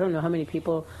 I don't know how many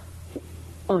people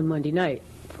on Monday night,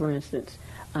 for instance,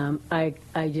 I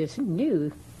just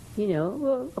knew,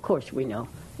 well, of course we know,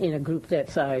 in a group that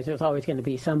size, there's always going to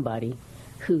be somebody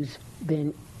who's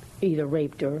been either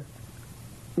raped or,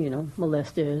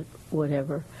 molested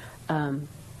whatever. And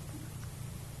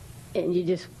you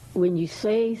just, when you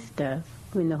say stuff,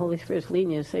 when the Holy Spirit's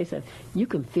leading you to say stuff, you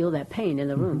can feel that pain in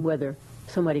the room, whether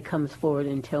somebody comes forward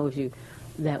and tells you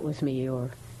that was me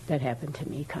or that happened to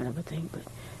me, kind of a thing. But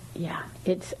yeah,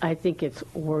 I think it's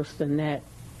worse than that.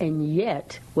 And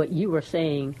yet, what you were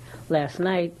saying last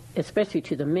night, especially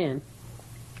to the men,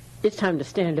 it's time to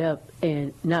stand up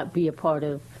and not be the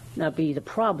problem,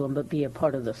 but be a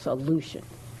part of the solution.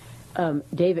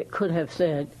 David could have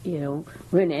said,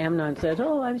 when Amnon says,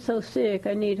 "Oh, I'm so sick,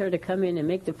 I need her to come in and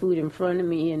make the food in front of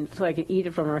me and so I can eat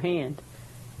it from her hand."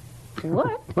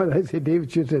 What? Well, I said,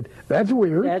 David should have said, "That's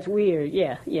weird." That's weird,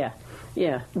 yeah.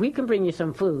 We can bring you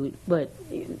some food, but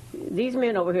these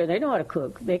men over here, they know how to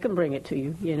cook. They can bring it to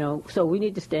you, So we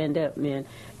need to stand up, men,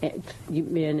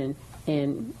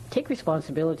 and take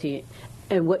responsibility.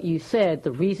 And what you said,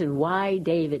 the reason why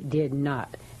David did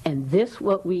not, and this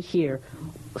what we hear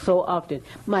so often,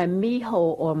 my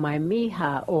mijo or my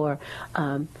mija, or,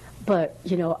 but,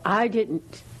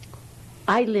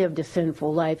 I lived a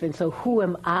sinful life, and so who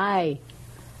am I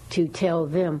to tell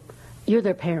them, you're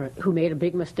their parent who made a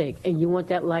big mistake, and you want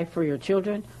that life for your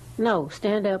children? No,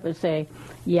 stand up and say,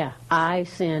 yeah, I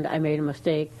sinned, I made a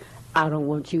mistake, I don't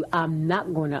want you, I'm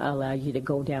not going to allow you to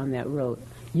go down that road.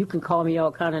 You can call me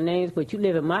all kind of names, but you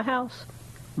live in my house,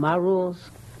 my rules.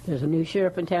 There's a new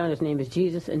sheriff in town, his name is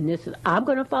Jesus, and I'm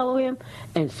going to follow him,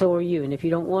 and so are you. And if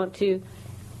you don't want to,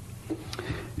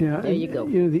 there you go.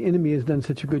 The enemy has done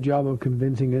such a good job of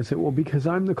convincing us that, well, because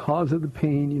I'm the cause of the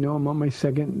pain, I'm on my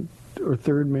second or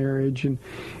third marriage,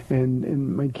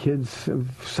 and my kids have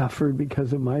suffered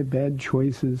because of my bad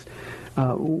choices.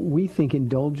 We think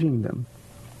indulging them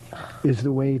is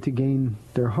the way to gain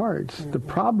their hearts. The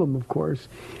problem, of course,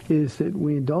 is that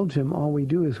we indulge them. All we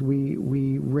do is we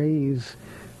raise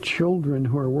children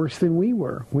who are worse than we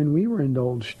were when we were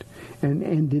indulged and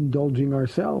indulging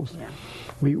ourselves. Yeah.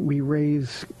 We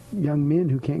raise young men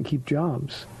who can't keep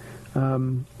jobs,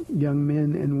 young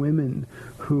men and women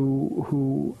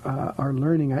who are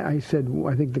learning. I said,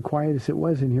 I think the quietest it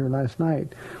was in here last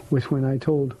night was when I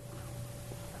told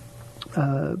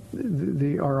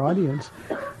our audience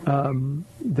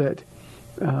that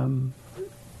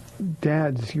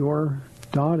dads, your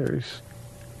daughters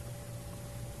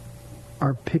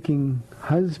are picking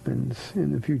husbands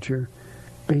in the future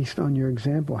based on your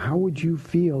example. How would you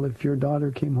feel if your daughter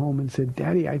came home and said,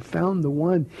 "Daddy, I found the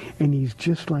one, and he's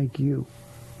just like you.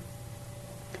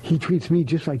 He treats me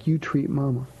just like you treat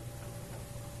Mama"?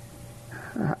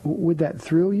 Would that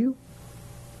thrill you?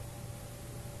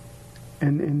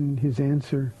 And his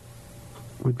answer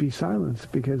would be silence,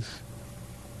 because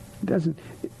it doesn't.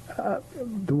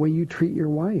 The way you treat your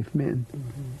wife, men,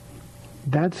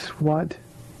 that's what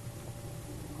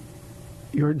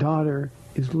your daughter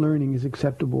is learning is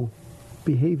acceptable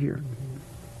behavior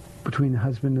between a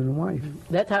husband and a wife.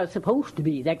 That's how it's supposed to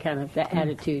be, that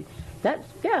attitude. That's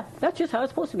just how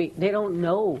it's supposed to be. They don't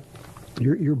know.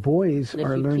 Your boys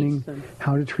are learning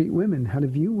how to treat women, how to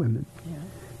view women. Yeah.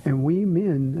 And we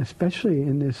men, especially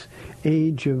in this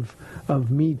age of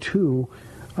Me Too,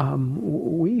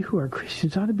 we who are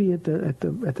Christians ought to be at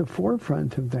the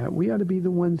forefront of that. We ought to be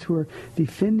the ones who are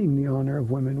defending the honor of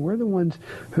women. We're the ones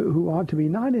who ought to be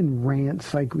not in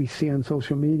rants like we see on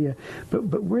social media, but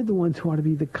we're the ones who ought to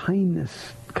be the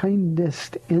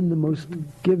kindest and the most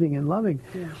giving and loving,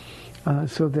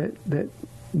 so that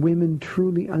women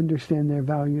truly understand their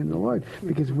value in the Lord,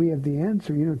 because we have the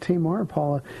answer. Tamar,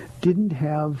 Paula, didn't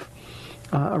have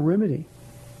a remedy.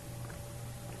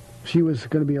 She was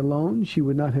going to be alone. She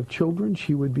would not have children.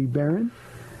 She would be barren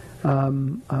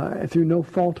through no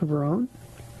fault of her own.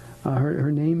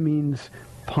 Her name means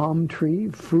palm tree.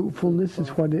 Fruitfulness is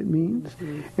what it means.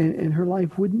 And her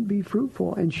life wouldn't be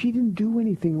fruitful. And she didn't do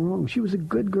anything wrong. She was a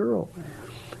good girl.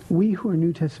 We who are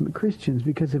New Testament Christians,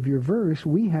 because of your verse,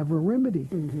 we have a remedy.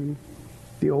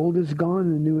 The old is gone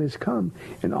and the new has come.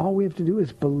 And all we have to do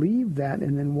is believe that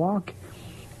and then walk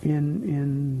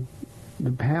in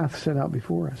the path set out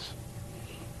before us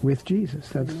with Jesus.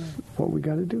 That's what we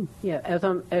got to do. Yeah,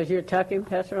 as you're talking,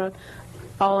 Pastor Ron,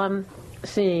 all I'm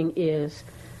seeing is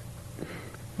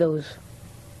those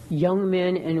young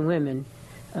men and women.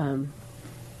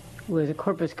 Was it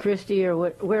Corpus Christi or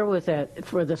where was that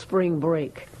for the spring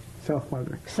break?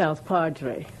 South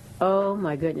Padre. Oh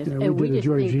my goodness! Yeah, we did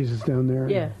enjoy Jesus down there.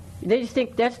 Yeah, they just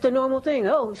think that's the normal thing.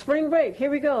 Oh, spring break,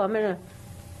 here we go. I'm gonna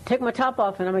take my top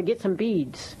off and I'm gonna get some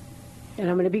beads, and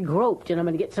I'm gonna be groped and I'm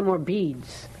gonna get some more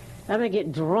beads. I'm gonna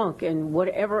get drunk and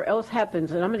whatever else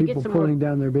happens, and I'm gonna get some more. People pulling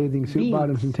down their bathing suit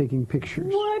bottoms and taking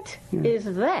pictures. What is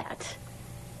that?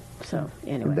 So,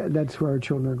 anyway. That's where our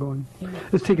children are going.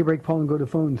 Let's take a break, Paul, and go to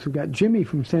phones. We've got Jimmy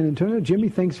from San Antonio. Jimmy,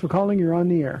 thanks for calling. You're on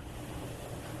the air.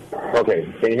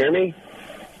 Okay. Can you hear me?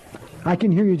 I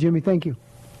can hear you, Jimmy. Thank you.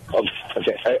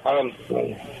 Okay.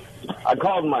 I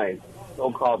called my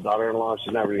so-called daughter-in-law.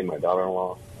 She's not really my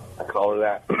daughter-in-law. I call her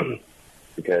that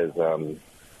because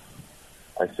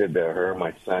I said that her and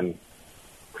my son,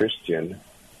 Christian,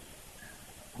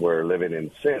 were living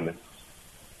in sin.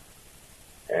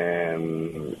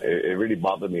 And it really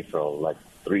bothered me for like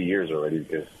 3 years already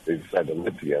because they decided to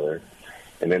live together.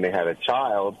 And then they had a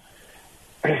child,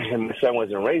 and my son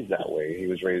wasn't raised that way. He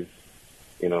was raised,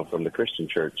 from the Christian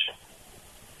church.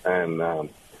 And,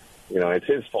 it's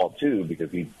his fault, too,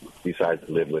 because he decided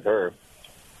to live with her.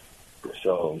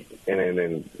 So, and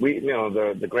then we,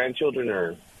 the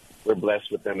grandchildren we're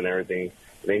blessed with them and everything.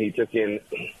 And then he took in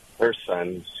her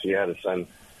son. She had a son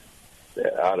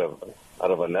out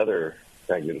of another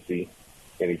pregnancy,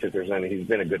 and he took her son. He's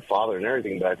been a good father and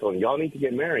everything, but I told him, y'all need to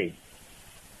get married.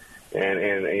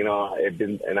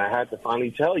 And I had to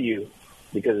finally tell you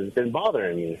because it's been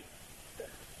bothering me.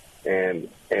 And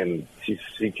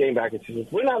she came back and she said,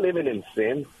 we're not living in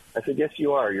sin. I said, yes,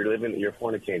 you are. You're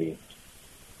fornicating.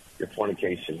 You're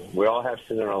fornication. We all have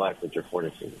sin in our life, but you're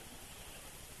fornicating.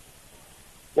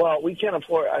 Well, we can't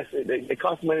afford. I said, it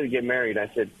costs money to get married.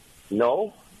 I said,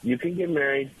 no, you can get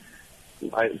married.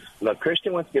 A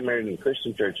Christian wants to get married in a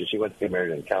Christian church, and she wants to get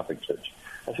married in a Catholic church.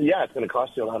 I said, yeah, it's going to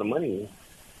cost you a lot of money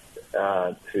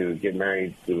to get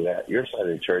married to your side of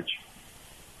the church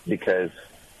because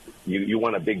you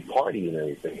want a big party and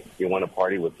everything. You want a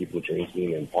party with people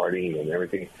drinking and partying and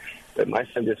everything. But my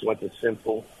son just wants a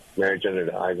simple marriage under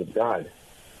the eyes of God.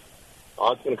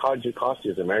 All it's going to cost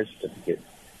you is a marriage certificate,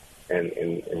 and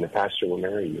the pastor will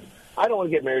marry you. I don't want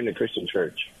to get married in a Christian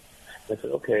church. I said,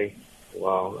 okay.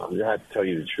 Well, I'm going to have to tell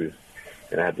you the truth,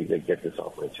 and I have to get this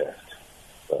off my chest.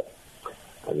 But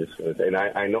I'm just going to say, and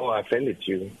I know I offended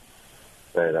you,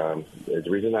 but the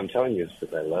reason I'm telling you is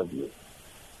because I love you.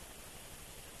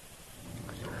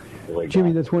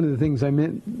 Jimmy, that's one of the things I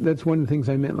meant. That's one of the things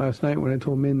I meant last night when I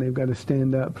told men they've got to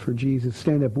stand up for Jesus,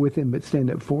 stand up with him, but stand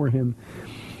up for him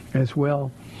as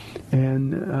well.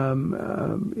 And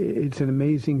it's an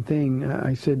amazing thing.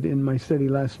 I said in my study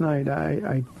last night,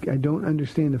 I don't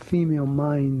understand a female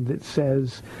mind that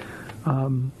says,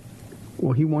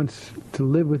 well, he wants to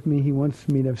live with me, he wants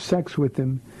me to have sex with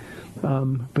him,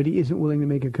 but he isn't willing to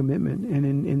make a commitment. And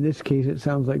in this case, it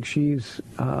sounds like she's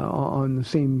on the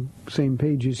same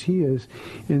page as he is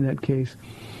in that case.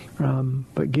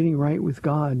 But getting right with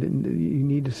God, and you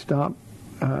need to stop.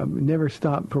 Never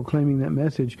stop proclaiming that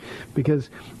message, because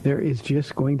there is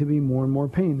just going to be more and more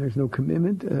pain. There's no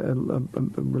commitment. A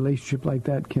relationship like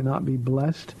that cannot be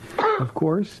blessed, of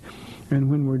course. And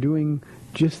when we're doing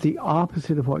just the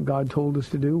opposite of what God told us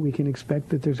to do, we can expect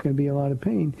that there's going to be a lot of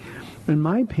pain. And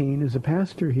my pain as a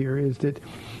pastor here is that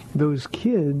those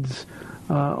kids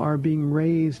are being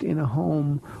raised in a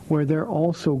home where they're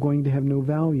also going to have no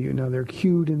value. Now, they're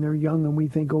cute and they're young, and we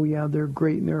think, oh, yeah, they're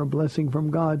great and they're a blessing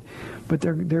from God. But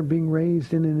they're being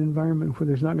raised in an environment where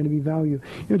there's not going to be value.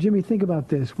 Jimmy, think about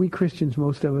this. We Christians,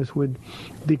 most of us, would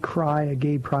decry a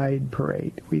gay pride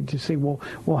parade. We'd just say, well,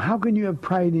 how can you have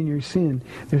pride in your sin?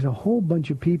 There's a whole bunch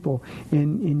of people,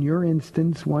 in your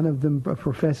instance, one of them a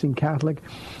professing Catholic,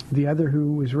 the other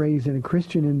who was raised in a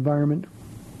Christian environment,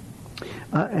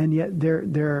 and yet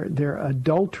their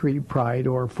adultery pride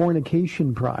or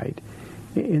fornication pride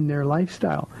in their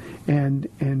lifestyle, and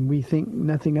we think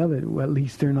nothing of it. Well, at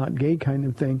least they're not gay, kind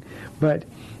of thing. But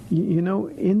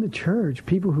in the church,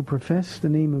 people who profess the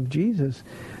name of Jesus,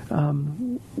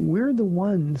 we're the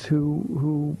ones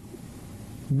who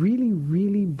really,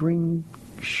 really bring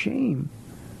shame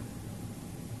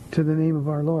to the name of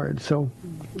our Lord. So,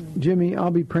 Jimmy, I'll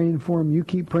be praying for him. You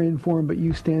keep praying for him, but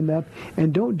you stand up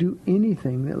and don't do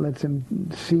anything that lets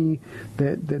him see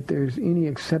that there's any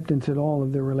acceptance at all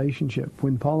of their relationship.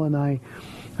 When Paul and I,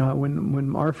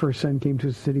 when our first son came to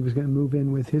us and said he was going to move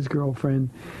in with his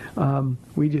girlfriend,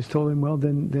 we just told him, well,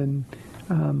 then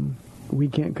we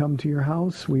can't come to your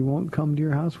house. We won't come to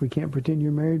your house. We can't pretend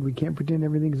you're married. We can't pretend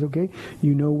everything's okay.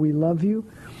 We love you,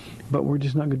 but we're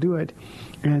just not going to do it.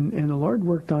 And the Lord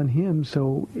worked on him,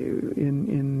 so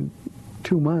in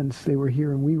 2 months they were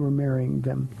here and we were marrying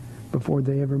them before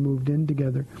they ever moved in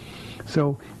together.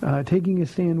 So taking a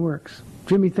stand works.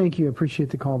 Jimmy, thank you. I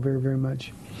appreciate the call very, very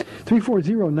much.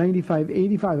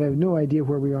 340-9585. I have no idea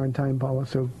where we are in time, Paula,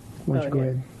 so why don't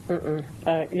you go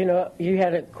ahead. You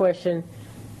had a question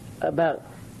about,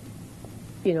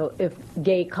 if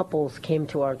gay couples came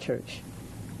to our church.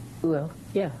 Well,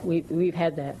 yeah, we've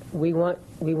had that. We want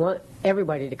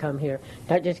everybody to come here,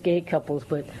 not just gay couples,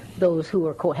 but those who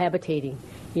are cohabitating.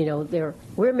 You know,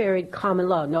 we're married common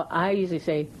law. No, I usually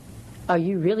say, are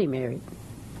you really married?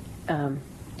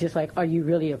 Just like, are you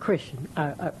really a Christian?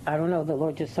 I don't know. The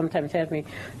Lord just sometimes has me.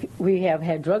 We have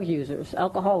had drug users,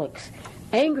 alcoholics,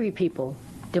 angry people,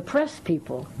 depressed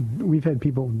people. We've had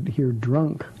people here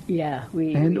drunk. Yeah,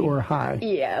 or high.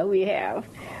 Yeah, we have.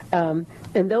 And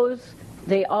those,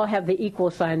 they all have the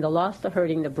equal sign: the lost, the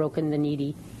hurting, the broken, the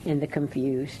needy, and the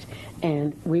confused.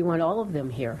 And we want all of them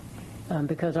here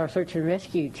because our search and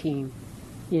rescue team,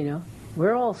 you know,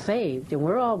 we're all saved and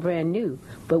we're all brand new,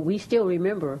 but we still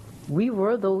remember we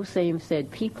were those same said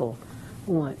people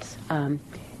once.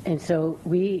 And so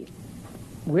we're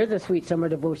the Sweet Summer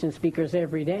Devotion speakers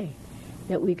every day,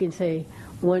 that we can say,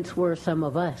 once were some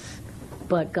of us,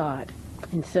 but God.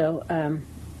 And so,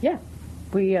 yeah,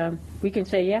 we can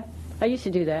say, yeah, I used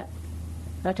to do that.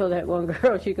 I told that one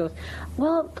girl, she goes,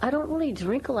 well, I don't really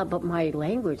drink a lot, but my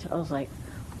language. I was like,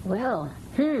 well,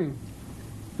 you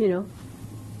know,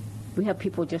 we have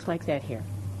people just like that here.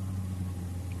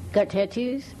 Got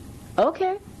tattoos?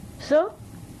 Okay, so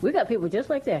we got people just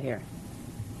like that here,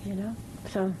 you know.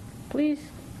 So please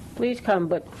come.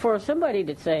 But for somebody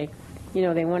to say, you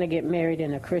know, they want to get married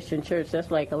in a Christian church,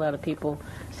 that's like a lot of people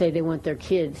say they want their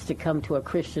kids to come to a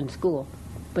Christian school,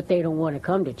 but they don't want to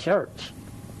come to church.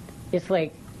 It's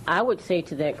like, I would say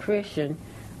to that Christian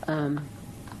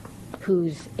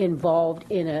who's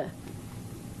involved in a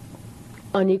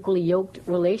unequally yoked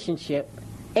relationship,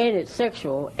 and it's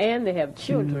sexual, and they have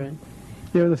children.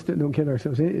 Yeah, let's don't kid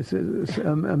ourselves. It's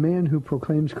a man who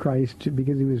proclaims Christ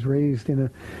because he was raised in a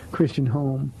Christian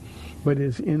home, but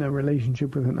is in a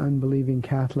relationship with an unbelieving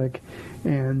Catholic,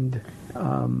 and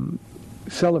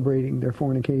celebrating their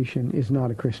fornication is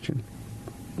not a Christian.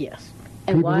 Yes.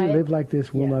 And people who live like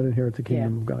this will not inherit the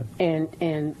kingdom of God.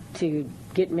 And to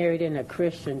get married in a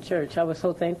Christian church, I was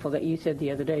so thankful that you said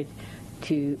the other day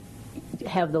to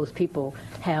have those people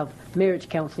have marriage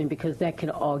counseling, because that can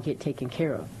all get taken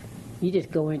care of. You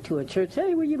just go into a church,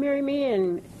 hey, will you marry me?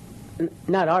 And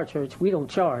not our church, we don't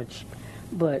charge,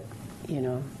 but you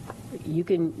know, you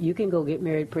can go get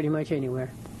married pretty much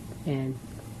anywhere, and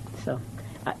so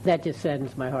that just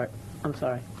saddens my heart. I'm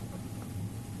sorry.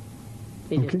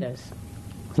 It just does.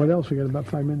 What else? We got about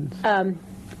 5 minutes.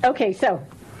 Okay, so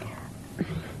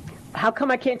how come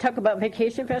I can't talk about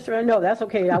vacation, Pastor Ron? No, that's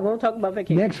okay. I won't talk about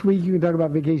vacation. Next week you can talk about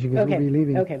vacation because we'll be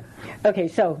leaving. Okay.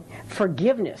 So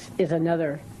forgiveness is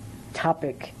another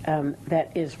topic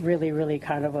that is really, really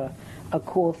kind of a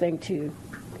cool thing to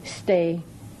stay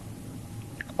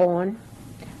on.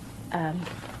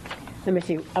 Let me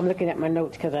see. I'm looking at my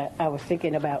notes because I was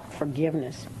thinking about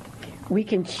forgiveness. We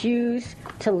can choose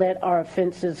to let our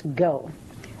offenses go.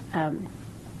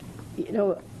 You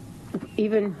know,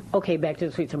 even, back to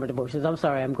the Sweet Summer Devotions. I'm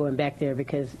sorry, I'm going back there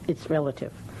because it's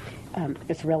relative.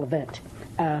 It's relevant.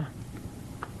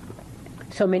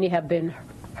 So many have been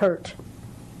hurt.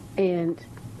 And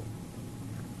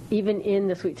even in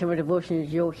the Sweet Summer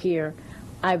Devotions, you'll hear,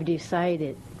 I've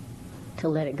decided to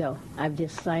let it go. I've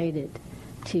decided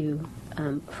to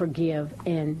forgive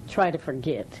and try to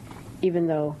forget, even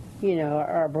though, you know,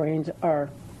 our brains are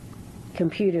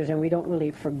computers and we don't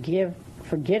really forget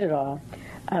it all.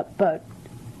 But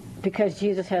because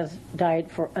Jesus has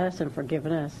died for us and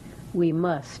forgiven us, we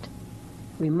must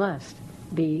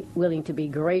be willing to be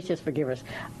gracious forgivers.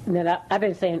 And then I've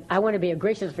been saying, I want to be a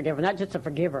gracious forgiver, not just a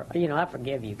forgiver. You know, I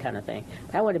forgive you kind of thing.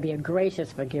 I want to be a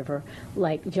gracious forgiver,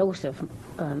 like Joseph,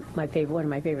 one of my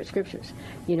favorite scriptures.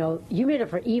 You know, you meant it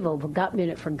for evil, but God meant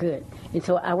it for good. And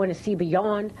so I want to see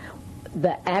beyond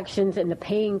the actions and the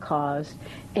pain caused,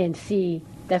 and see,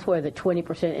 that's where the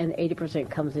 20% and the 80%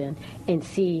 comes in, and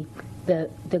see the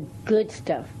good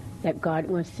stuff that God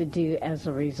wants to do as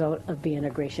a result of being a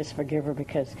gracious forgiver,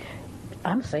 because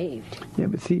I'm saved. Yeah,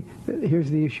 but see, here's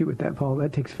the issue with that, Paul.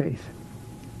 That takes faith.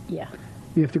 Yeah.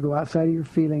 You have to go outside of your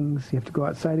feelings. You have to go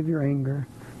outside of your anger.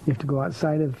 You have to go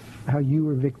outside of how you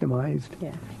were victimized.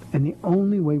 Yeah. And the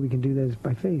only way we can do that is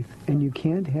by faith. And you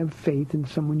can't have faith in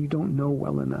someone you don't know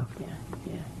well enough. Yeah.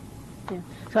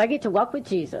 So I get to walk with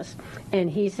Jesus, and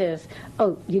he says,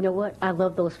 oh, you know what? I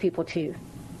love those people too.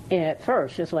 And at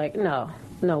first, it's like, no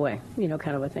way, you know,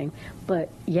 kind of a thing. But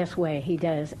yes way, he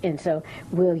does. And so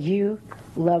will you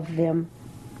love them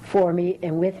for me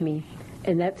and with me?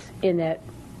 And that's in that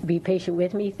be patient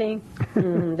with me thing.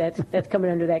 That's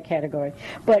coming under that category.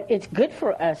 But it's good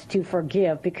for us to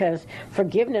forgive, because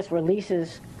forgiveness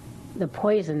releases the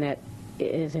poison that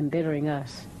is embittering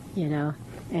us, you know.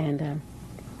 And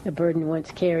the burden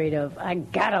once carried of, I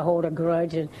gotta hold a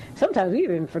grudge. And sometimes we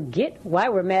even forget why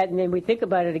we're mad, and then we think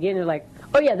about it again and like,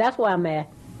 oh yeah, that's why I'm mad.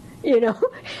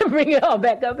 Bring it all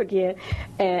back up again.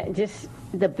 And just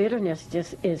the bitterness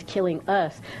just is killing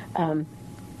us.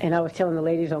 And I was telling the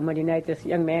ladies on Monday night, this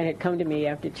young man had come to me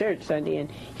after church Sunday, and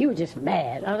he was just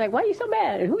mad. I was like, why are you so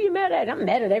mad? And who are you mad at? I'm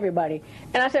mad at everybody.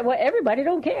 And I said, well, everybody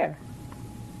don't care.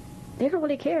 They don't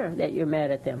really care that you're mad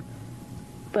at them.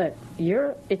 But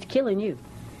it's killing you.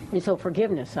 And so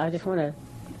forgiveness, I just want to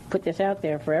put this out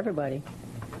there for everybody.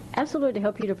 Absolutely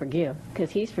help you to forgive,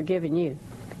 because he's forgiven you.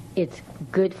 It's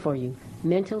good for you,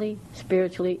 mentally,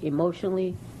 spiritually,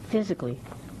 emotionally, physically,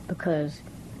 because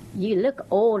you look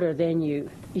older than you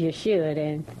should.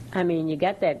 And, I mean, you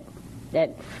got that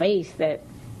face that,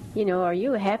 are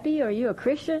you happy? Are you a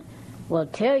Christian? Well,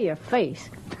 tell your face.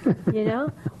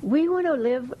 We want to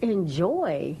live in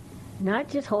joy, not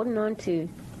just holding on to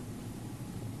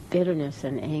bitterness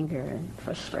and anger and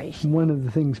frustration. One of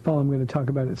the things, Paul, I'm going to talk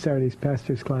about at Saturday's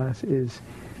pastor's class is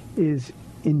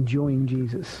enjoying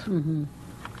Jesus. Mm-hmm.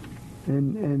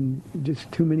 And just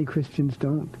too many Christians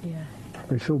don't. Yeah.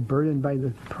 They're so burdened by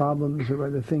the problems or by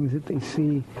the things that they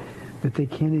see that they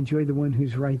can't enjoy the one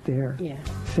who's right there. Yeah.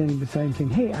 Standing beside him saying,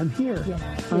 hey, I'm here.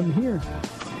 Yeah. I'm here.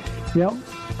 Yep.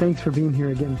 Thanks for being here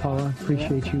again, Paula.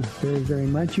 Appreciate you very, very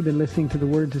much. You've been listening to The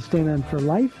Word to Stand On for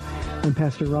Life. I'm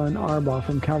Pastor Ron Arbaugh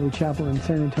from Calvary Chapel in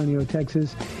San Antonio,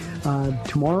 Texas.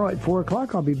 Tomorrow at 4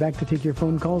 o'clock, I'll be back to take your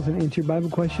phone calls and answer your Bible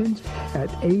questions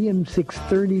at AM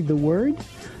 630 The Word.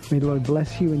 May the Lord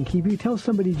bless you and keep you. Tell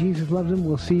somebody Jesus loves them.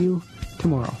 We'll see you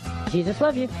tomorrow. Jesus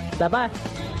loves you. Bye-bye.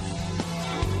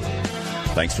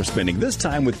 Thanks for spending this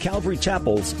time with Calvary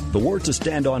Chapel's The Word to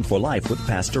Stand On for Life with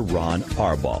Pastor Ron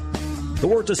Arbaugh. The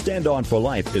Word to Stand On for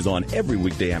Life is on every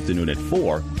weekday afternoon at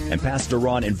 4, and Pastor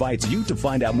Ron invites you to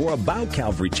find out more about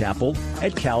Calvary Chapel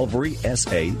at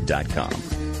calvarysa.com.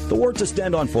 The Word to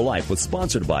Stand On for Life was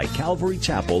sponsored by Calvary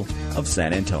Chapel of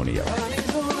San Antonio.